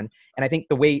waiting on. And I think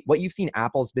what you've seen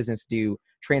Apple's business do,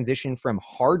 transition from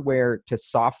hardware to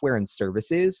software and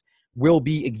services, will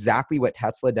be exactly what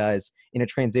Tesla does in a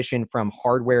transition from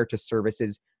hardware to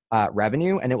services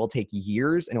revenue. And it will take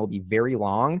years and it will be very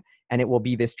long. And it will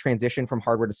be this transition from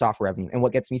hardware to software revenue. And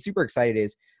what gets me super excited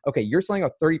is, okay, you're selling a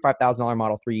 $35,000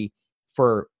 Model 3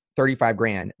 for 35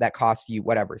 grand. That costs you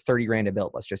whatever, 30 grand to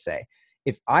build, let's just say.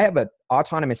 If I have an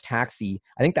autonomous taxi,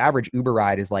 I think the average Uber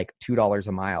ride is like $2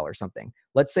 a mile or something.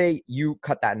 Let's say you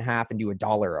cut that in half and do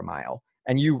 $1 a mile,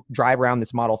 and you drive around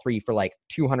this Model 3 for like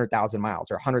 200,000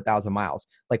 miles or 100,000 miles.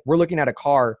 Like, we're looking at a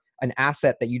car, an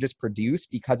asset that you just produce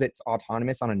because it's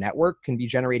autonomous on a network, can be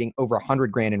generating over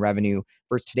 100 grand in revenue,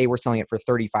 versus today we're selling it for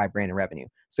 35 grand in revenue.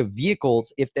 So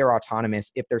vehicles, if they're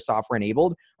autonomous, if they're software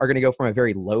enabled, are going to go from a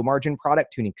very low margin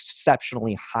product to an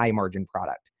exceptionally high margin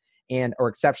product, or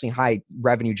exceptionally high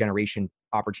revenue generation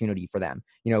opportunity for them.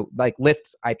 You know, like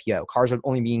Lyft's IPO, cars are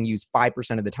only being used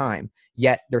 5% of the time,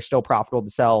 yet they're still profitable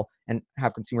to sell and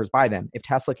have consumers buy them. If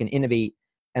Tesla can innovate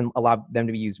and allow them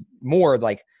to be used more,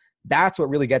 like, that's what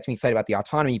really gets me excited about the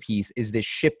autonomy piece, is this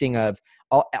shifting of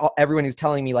everyone who's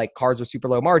telling me like cars are super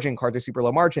low margin,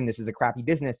 this is a crappy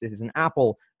business, this is an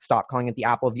Apple, stop calling it the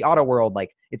Apple of the auto world.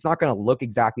 Like, it's not going to look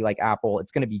exactly like Apple.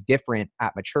 It's going to be different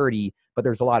at maturity, but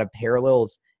there's a lot of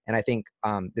parallels. And I think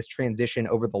this transition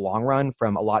over the long run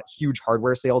from huge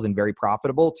hardware sales and very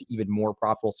profitable to even more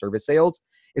profitable service sales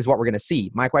is what we're going to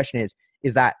see. My question is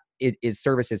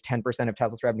services 10% of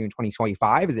Tesla's revenue in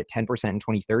 2025? Is it 10% in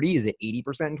 2030? Is it 80%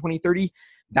 in 2030?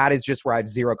 That is just where I have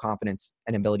zero confidence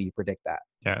and ability to predict that.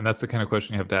 Yeah, and that's the kind of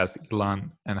question you have to ask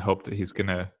Elon and hope that he's going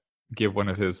to give one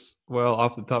of his, well,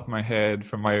 off the top of my head,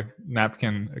 from my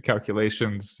napkin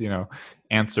calculations,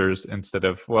 answers, instead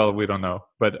of, well, we don't know.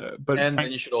 But and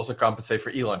then you should also compensate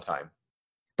for Elon time.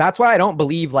 That's why I don't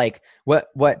believe like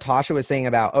what Tasha was saying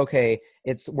about, okay,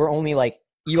 we're only like,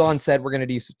 Elon said we're going to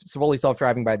do fully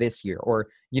self-driving by this year, or,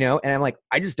 and I'm like,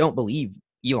 I just don't believe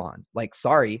Elon. Like,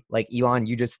 sorry, like, Elon,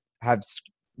 you just have,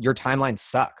 your timelines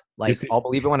suck. Like, I'll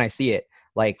believe it when I see it.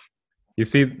 Like, you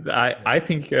see, I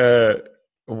think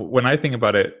when I think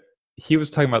about it, he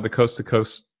was talking about the coast to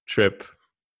coast trip.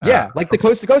 Yeah, like the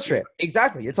coast to coast trip.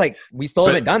 Exactly. It's like, we still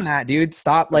haven't done that, dude.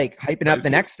 Stop like hyping up the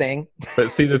next thing.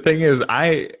 But see, the thing is,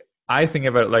 I think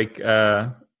about it like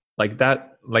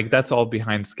that, like that's all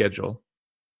behind schedule.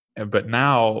 But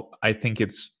now I think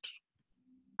it's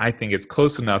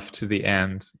close enough to the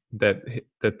end that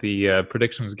the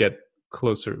predictions get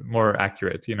closer, more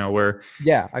accurate. Where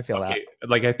I feel that.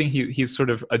 Like, I think he's sort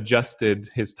of adjusted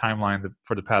his timeline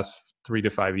for the past 3 to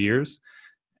 5 years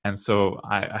and so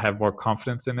I have more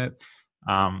confidence in it.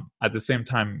 At the same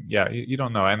time, yeah, you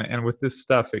don't know, and with this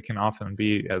stuff, it can often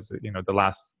be as the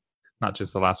last, not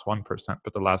just the last 1%,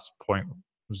 but the last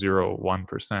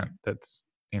 0.01%. That's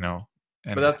But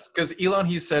and that's because Elon,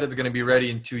 he said it's going to be ready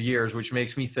in 2 years, which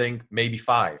makes me think maybe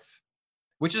 5,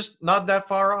 which is not that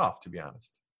far off, to be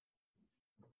honest.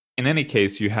 in any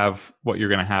case, you have what you're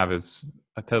going to have is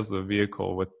a Tesla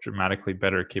vehicle with dramatically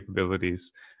better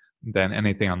capabilities than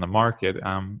anything on the market.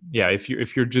 Yeah, if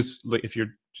you're just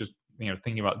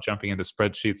thinking about jumping into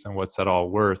spreadsheets and what's that all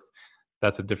worth,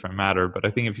 that's a different matter. But I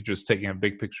think if you're just taking a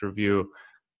big picture view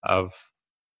of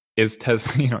is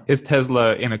Tesla, is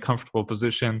Tesla in a comfortable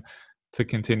position to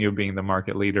continue being the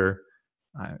market leader?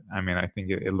 I think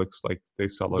it looks like they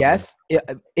sell. Yes,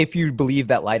 if you believe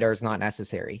that LiDAR is not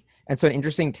necessary. And so an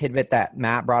interesting tidbit that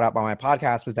Matt brought up on my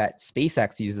podcast was that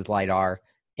SpaceX uses LiDAR.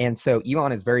 And so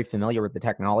Elon is very familiar with the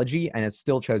technology and has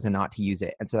still chosen not to use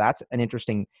it. And so that's an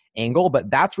interesting angle,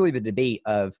 but that's really the debate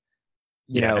of,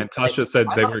 And Tasha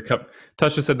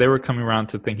said they were coming around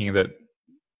to thinking that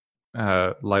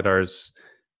LiDAR's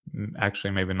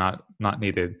actually maybe not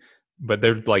needed, but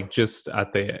they're like just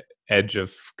at the edge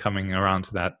of coming around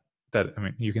to that.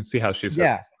 You can see how she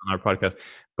says on our podcast.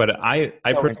 But I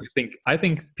personally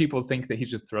think people think that he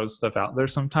just throws stuff out there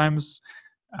sometimes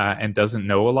and doesn't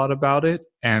know a lot about it.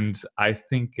 And I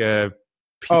think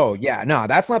oh yeah, no,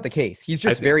 that's not the case. He's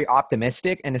just very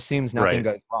optimistic and assumes nothing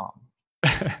goes wrong.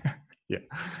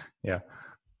 Yeah.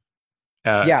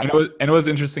 And it was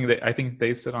interesting that I think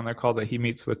they said on their call that he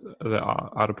meets with the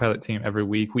Autopilot team every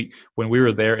week. When we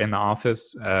were there in the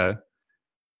office, I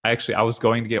was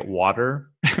going to get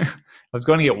water. I was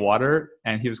going to get water,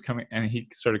 and he was coming, and he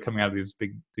started coming out of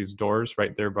these doors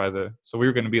right there so we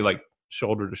were going to be like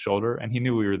shoulder to shoulder, and he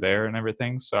knew we were there and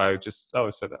everything. So I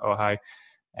said, "Oh, hi,"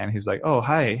 and he's like, "Oh,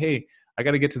 hi, hey, I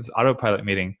got to get to this Autopilot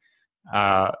meeting,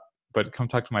 but come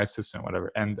talk to my assistant, whatever."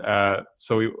 And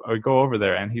so we go over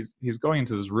there, and he's going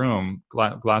into this room,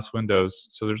 glass windows.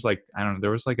 So there's like, I don't know,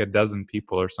 there was like a dozen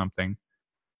people or something,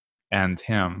 and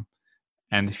him.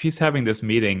 And if he's having this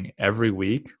meeting every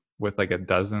week with like a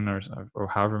dozen or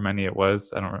however many it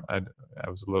was, I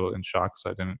was a little in shock,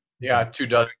 so I didn't. Yeah, 2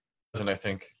 dozen, I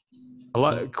think. A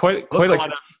lot, quite a lot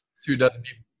of 2 dozen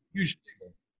people. Huge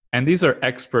people. And these are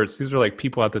experts. These are like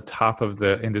people at the top of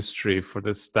the industry for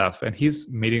this stuff. And he's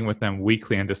meeting with them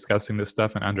weekly and discussing this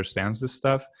stuff and understands this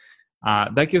stuff.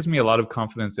 That gives me a lot of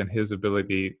confidence in his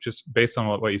ability, just based on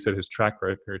what you said, his track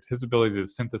record, his ability to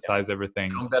synthesize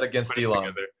everything. Don't bet against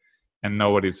Elon. And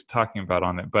know what he's talking about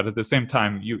on it. But at the same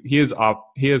time, he is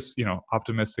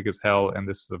optimistic as hell. And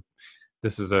this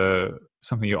is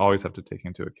something you always have to take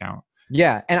into account.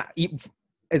 Yeah. And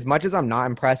as much as I'm not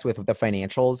impressed with the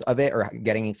financials of it or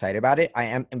getting excited about it, I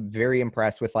am very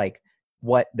impressed with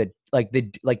what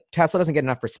Tesla doesn't get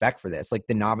enough respect for this. Like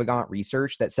the Navigant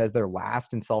research that says they're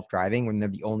last in self-driving when they're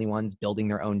the only ones building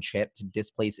their own chip to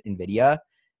displace NVIDIA,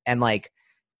 and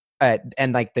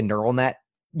the neural net,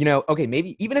 okay,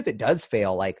 maybe even if it does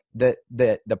fail, like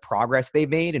the progress they've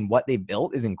made and what they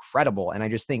built is incredible. And I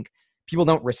just think people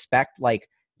don't respect,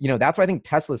 that's why I think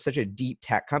Tesla is such a deep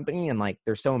tech company, and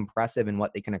they're so impressive in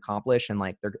what they can accomplish, and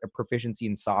their proficiency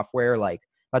in software,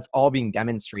 that's all being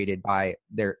demonstrated by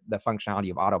the functionality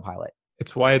of Autopilot.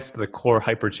 It's why it's the core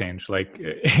hyperchange.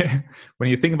 When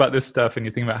you think about this stuff and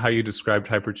you think about how you described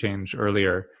hyperchange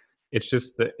earlier, it's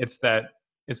just the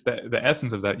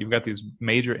essence of that. You've got these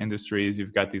major industries,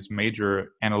 you've got these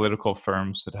major analytical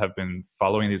firms that have been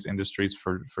following these industries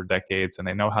for decades, and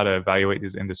they know how to evaluate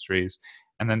these industries.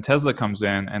 And then Tesla comes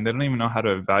in, and they don't even know how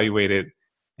to evaluate it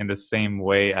in the same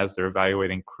way as they're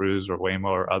evaluating Cruise or Waymo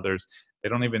or others.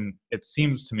 It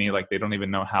seems to me like they don't even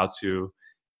know how to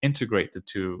integrate the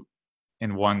two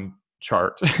in one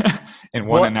chart, in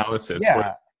one analysis.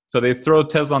 Yeah. So they throw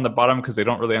Tesla on the bottom because they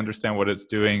don't really understand what it's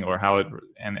doing or how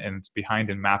and it's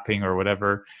behind in mapping or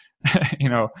whatever,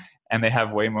 and they have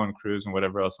Waymo and Cruise and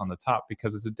whatever else on the top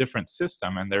because it's a different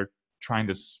system and they're trying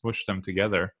to swoosh them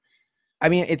together. I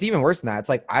mean, it's even worse than that. It's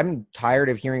like, I'm tired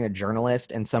of hearing a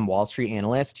journalist and some Wall Street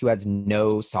analyst who has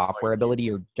no software ability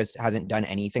or just hasn't done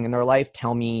anything in their life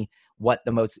tell me what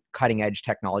the most cutting edge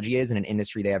technology is in an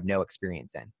industry they have no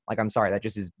experience in. I'm sorry, that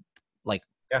just is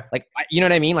you know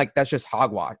what I mean? That's just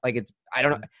hogwash. I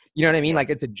don't know. You know what I mean?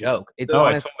 It's a joke. It's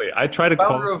honest. I try to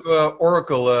call of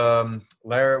Oracle,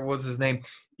 Larry, what was his name?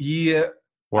 He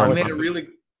made a really,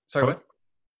 sorry, what?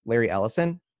 Larry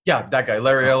Ellison? Yeah, that guy,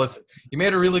 Larry Ellison. He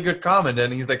made a really good comment,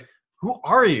 and he's like, who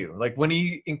are you? When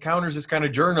he encounters this kind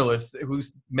of journalist who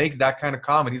makes that kind of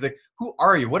comment, he's like, who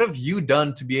are you? What have you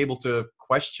done to be able to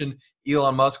question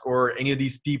Elon Musk or any of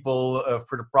these people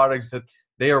for the products that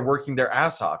they are working their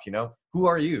ass off, you know? Who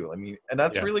are you? I mean, and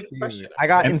that's Yeah. really the question. I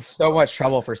got And- in so much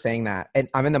trouble for saying that. And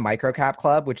I'm in the microcap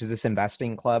club, which is this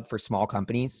investing club for small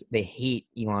companies. They hate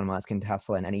Elon Musk and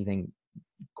Tesla and anything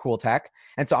cool tech.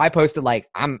 And so I posted like,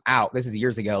 I'm out. This is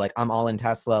years ago. Like, I'm all in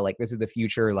Tesla. Like, this is the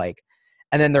future. Like,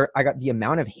 and then I got the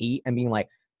amount of hate and being like,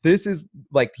 this is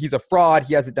like, he's a fraud.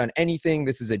 He hasn't done anything.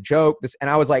 This is a joke. And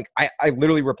I was like, I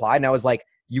literally replied and I was like,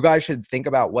 you guys should think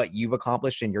about what you've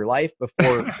accomplished in your life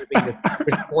before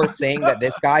saying that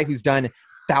this guy who's done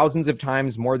thousands of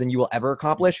times more than you will ever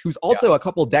accomplish, who's also a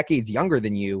couple decades younger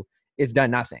than you, is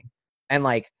done nothing. And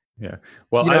like, yeah,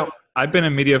 well, you know, I've been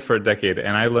in media for a decade,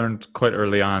 and I learned quite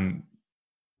early on.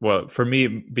 Well, for me,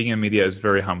 being in media is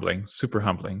very humbling, super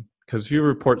humbling, because if you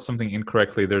report something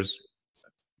incorrectly, there's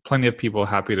plenty of people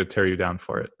happy to tear you down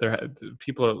for it.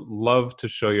 People love to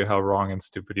show you how wrong and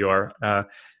stupid you are.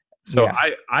 So Yeah.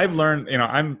 I've learned,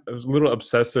 I was a little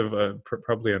obsessive,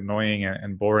 probably annoying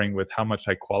and boring with how much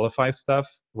I qualify stuff,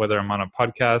 whether I'm on a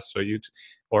podcast or YouTube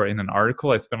or in an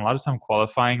article. I spend a lot of time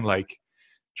qualifying, like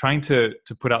trying to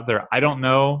put out there, I don't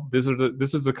know. This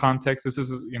is the context. This is,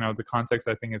 the context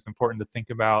I think is important to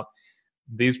think about.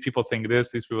 These people think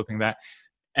this, these people think that.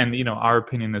 And, our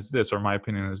opinion is this, or my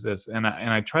opinion is this. And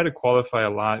I try to qualify a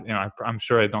lot. I'm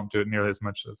sure I don't do it nearly as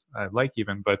much as I like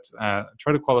even, but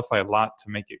try to qualify a lot to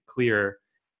make it clear,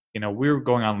 we're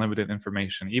going on limited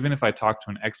information. Even if I talk to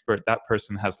an expert, that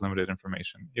person has limited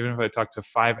information. Even if I talk to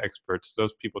 5 experts,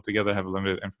 those people together have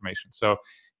limited information. So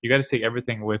you got to take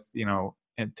everything with,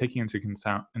 and taking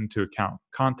into account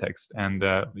context. And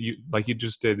you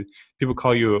just did, people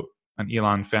call you an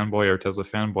Elon fanboy or Tesla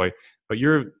fanboy, but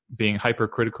you're being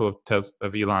hypercritical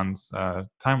of Elon's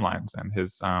timelines and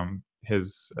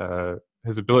his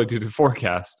ability to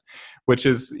forecast, which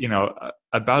is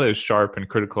about as sharp and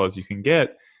critical as you can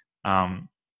get on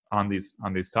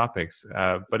these topics.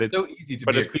 But it's so easy to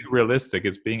being realistic.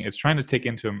 It's trying to take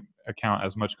into account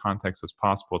as much context as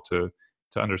possible to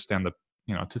understand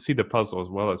to see the puzzle as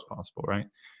well as possible, right?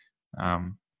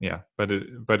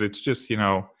 But it's just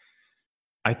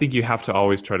I think you have to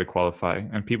always try to qualify.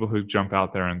 And people who jump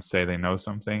out there and say they know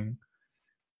something,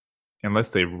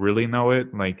 unless they really know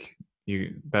it, like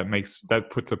that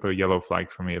puts up a yellow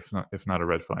flag for me, if not a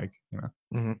red flag.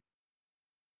 Mm-hmm.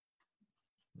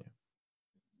 Yeah.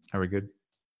 Are we good?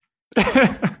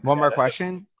 One more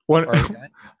question.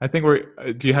 I think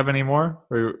do you have any more?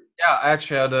 Yeah, I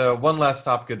actually had one last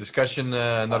topic of discussion,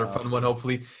 another fun one,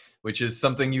 hopefully, which is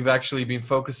something you've actually been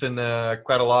focusing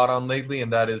quite a lot on lately,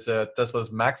 and that is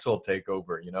Tesla's Maxwell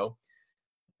takeover,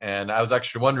 And I was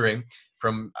actually wondering,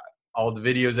 from all the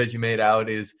videos that you made out,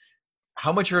 is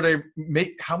how much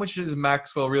is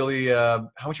Maxwell really, how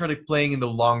much are they playing in the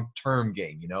long-term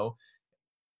game,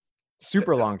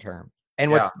 Super long term.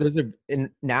 And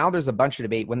now there's a bunch of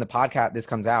debate. When the podcast this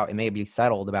comes out, it may be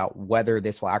settled about whether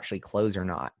this will actually close or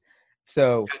not.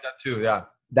 So that too, yeah.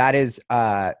 That is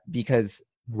because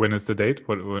when is the date?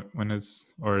 When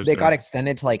is, or is they got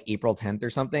extended to like April 10th or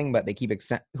something, but they keep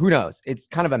who knows? It's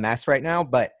kind of a mess right now,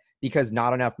 but because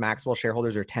not enough Maxwell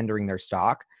shareholders are tendering their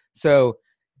stock. So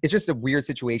it's just a weird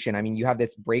situation. I mean, you have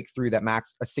this breakthrough that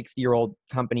a 60-year-old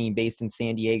company based in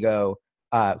San Diego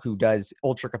who does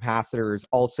ultracapacitors,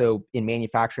 also in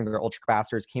manufacturing their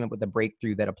ultracapacitors, came up with a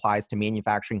breakthrough that applies to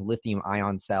manufacturing lithium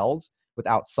ion cells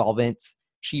without solvents.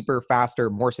 Cheaper, faster,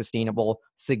 more sustainable,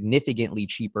 significantly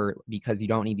cheaper because you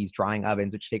don't need these drying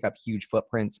ovens, which take up huge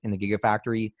footprints in the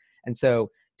gigafactory. And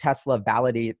so Tesla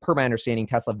validated, per my understanding,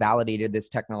 Tesla validated this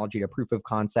technology to proof of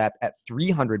concept at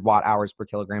 300 watt hours per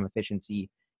kilogram efficiency,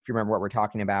 if you remember what we're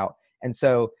talking about. And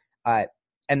so, and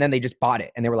then they just bought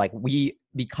it. And they were like,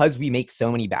 because we make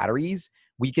so many batteries,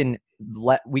 we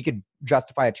could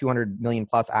justify a 200 million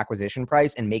plus acquisition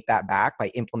price and make that back by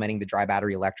implementing the dry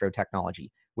battery electrode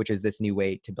technology, which is this new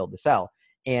way to build the cell.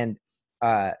 And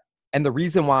the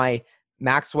reason why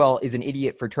Maxwell is an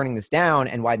idiot for turning this down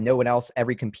and why no one else,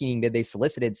 every competing bid they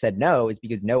solicited said no, is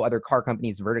because no other car company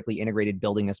is vertically integrated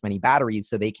building this many batteries,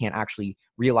 so they can't actually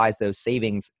realize those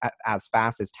savings as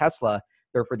fast as Tesla.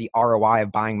 Therefore, the ROI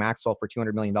of buying Maxwell for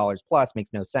 $200 million plus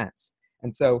makes no sense.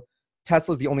 And so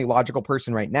Tesla's the only logical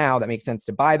person right now that makes sense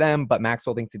to buy them, but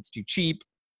Maxwell thinks it's too cheap.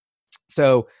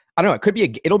 So I don't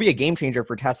know. It'll be a game changer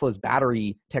for Tesla's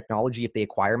battery technology if they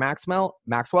acquire Maxwell,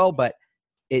 but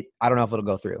I don't know if it'll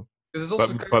go through.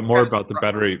 But more about the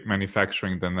battery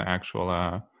manufacturing than the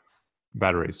actual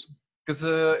batteries. Because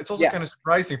it's also kind of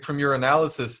surprising from your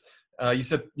analysis. You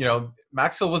said,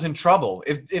 Maxwell was in trouble.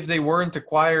 If they weren't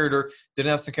acquired or didn't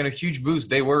have some kind of huge boost,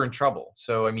 they were in trouble.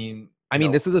 So, I mean,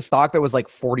 this was a stock that was like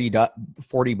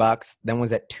 $40, then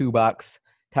was at $2.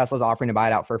 Tesla's offering to buy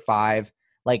it out for $5.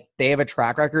 Like they have a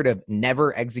track record of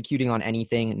never executing on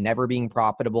anything, never being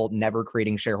profitable, never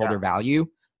creating shareholder value.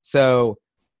 So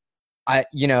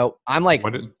I'm like,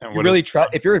 you really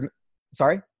trust if you're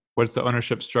sorry. What's the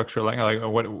ownership structure like? Like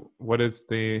what is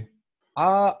the?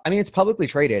 I mean, it's publicly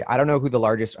traded. I don't know who the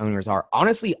largest owners are.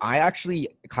 Honestly, I actually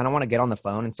kind of want to get on the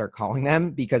phone and start calling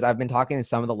them because I've been talking to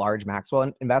some of the large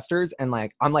Maxwell investors, and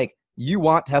like, I'm like, you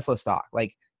want Tesla stock?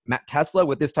 Like, Tesla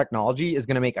with this technology is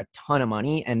going to make a ton of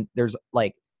money, and there's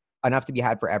like enough to be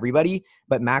had for everybody.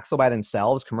 But Maxwell by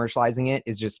themselves commercializing it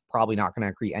is just probably not going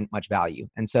to create much value.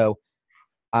 And so,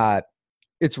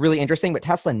 it's really interesting, but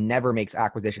Tesla never makes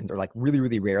acquisitions, or like really,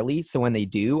 really rarely. So when they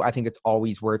do, I think it's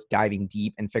always worth diving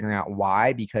deep and figuring out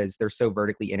why, because they're so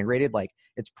vertically integrated. Like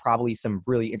it's probably some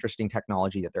really interesting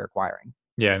technology that they're acquiring.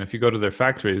 Yeah, and if you go to their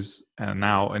factories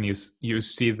now and you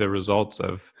see the results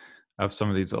of some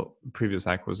of these previous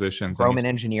acquisitions, Roman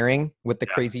Engineering with the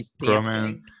crazy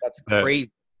Roman, that's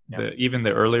crazy. Even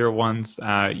the earlier ones,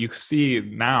 you see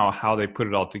now how they put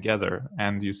it all together,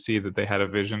 and you see that they had a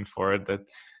vision for it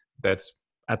that's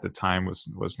at the time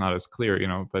was not as clear,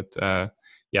 but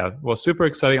well, super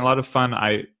exciting, a lot of fun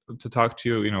to talk to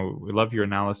you. We love your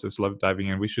analysis, love diving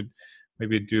in. We should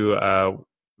maybe do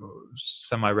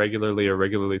semi-regularly or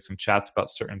regularly some chats about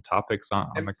certain topics on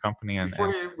the company. And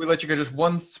before we let you go, just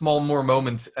one small more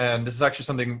moment, and this is actually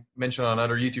something mentioned on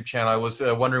another YouTube channel. I was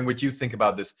wondering what you think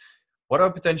about this. What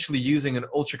about potentially using an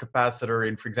ultra capacitor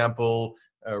in, for example,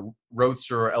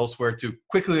 Roadster or elsewhere to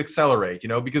quickly accelerate,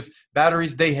 because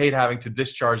batteries, they hate having to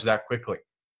discharge that quickly,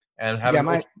 and having an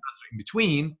ultra capacitor in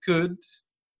between could.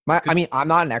 I mean, I'm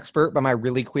not an expert, but my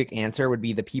really quick answer would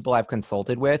be the people I've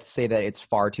consulted with say that it's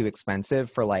far too expensive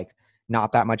for like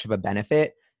not that much of a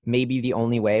benefit. Maybe the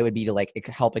only way would be to like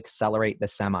help accelerate the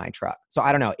semi truck. So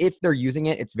I don't know if they're using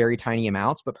it, it's very tiny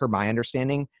amounts, but per my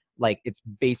understanding, like it's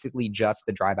basically just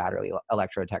the dry battery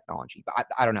electrode technology. But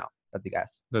I don't know. That's a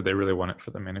guess. That they really want it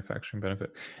for the manufacturing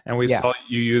benefit. And we saw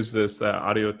you use this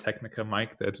Audio Technica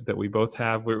mic that we both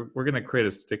have. We're going to create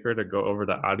a sticker to go over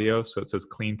the audio, so it says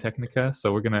Clean Technica.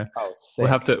 So we're going to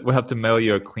we'll have to mail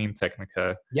you a Clean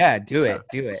Technica. Yeah, do it.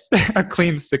 A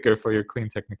clean sticker for your Clean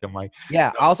Technica mic.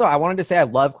 Yeah. Also, I wanted to say I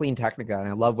love Clean Technica, and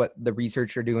I love what the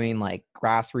research you're doing, like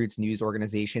grassroots news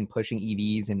organization pushing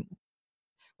EVs and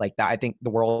like that. I think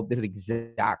this is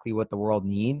exactly what the world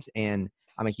needs, and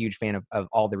I'm a huge fan of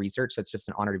all the research. So it's just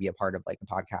an honor to be a part of like the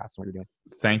podcast and what you're doing.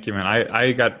 Thank you, man.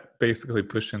 I got basically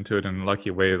pushed into it in a lucky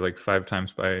way, like 5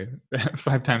 times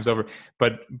over.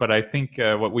 But I think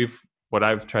what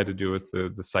I've tried to do with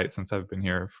the site since I've been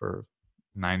here for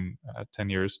 10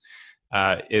 years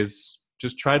is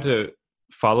just try to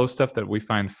follow stuff that we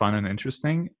find fun and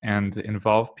interesting and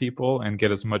involve people and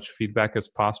get as much feedback as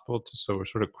possible. So we're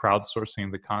sort of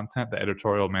crowdsourcing the content, the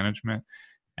editorial management,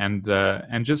 and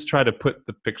just try to put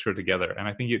the picture together. And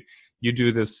I think you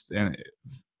do this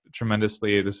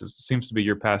tremendously. Seems to be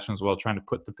your passion as well, trying to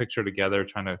put the picture together,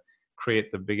 trying to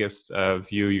create the biggest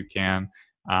view you can.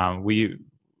 I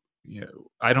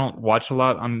don't watch a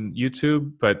lot on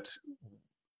YouTube, but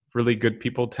really good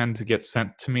people tend to get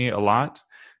sent to me a lot.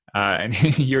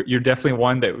 And you're definitely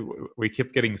one that we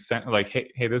keep getting sent, like,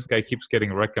 hey, this guy keeps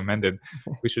getting recommended.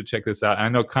 We should check this out. And I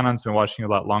know Kanan's been watching a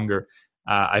lot longer.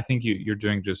 I think you're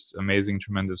doing just amazing,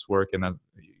 tremendous work, and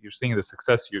you're seeing the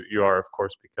success you are, of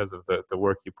course, because of the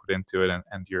work you put into it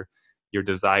and your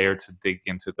desire to dig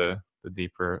into the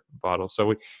deeper bottle. So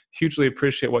we hugely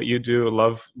appreciate what you do.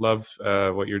 Love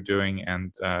what you're doing,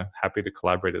 and happy to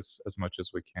collaborate as much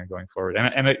as we can going forward.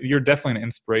 And you're definitely an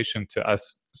inspiration to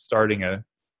us starting a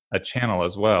channel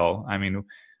as well. I mean,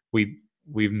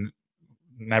 we've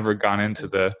never gone into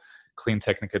the Clean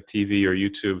Technica TV or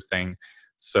YouTube thing,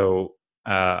 so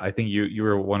I think you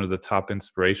were one of the top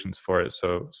inspirations for it.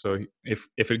 So if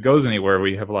it goes anywhere,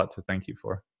 we have a lot to thank you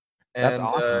for. That's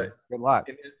awesome. Good luck.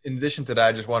 In addition to that,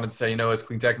 I just wanted to say, as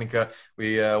Clean Technica,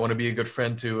 we want to be a good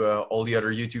friend to all the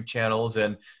other YouTube channels.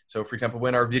 And so, for example,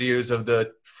 when our videos of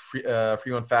the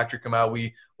Fremont factory come out,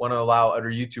 we want to allow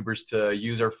other YouTubers to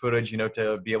use our footage,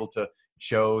 to be able to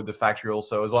show the factory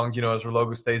also. As long as, as our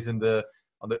logo stays in the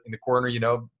corner,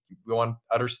 we want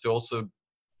others to also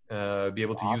be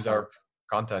able to use our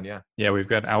content. Yeah, we've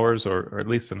got hours or at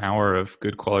least an hour of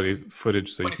good quality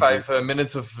footage. So 25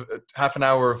 minutes of half an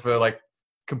hour of like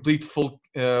complete full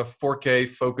 4K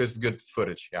focused good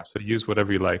footage. Yeah. So use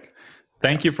whatever you like.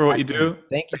 Thank you for what you do.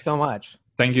 Thank you so much.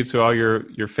 Thank you to all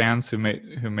your fans who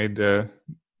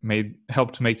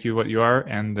helped make you what you are.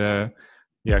 And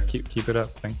keep it up.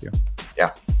 Thank you.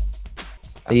 Yeah.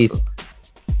 Peace.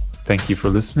 Thank you for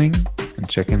listening, and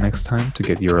check in next time to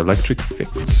get your electric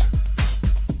fix.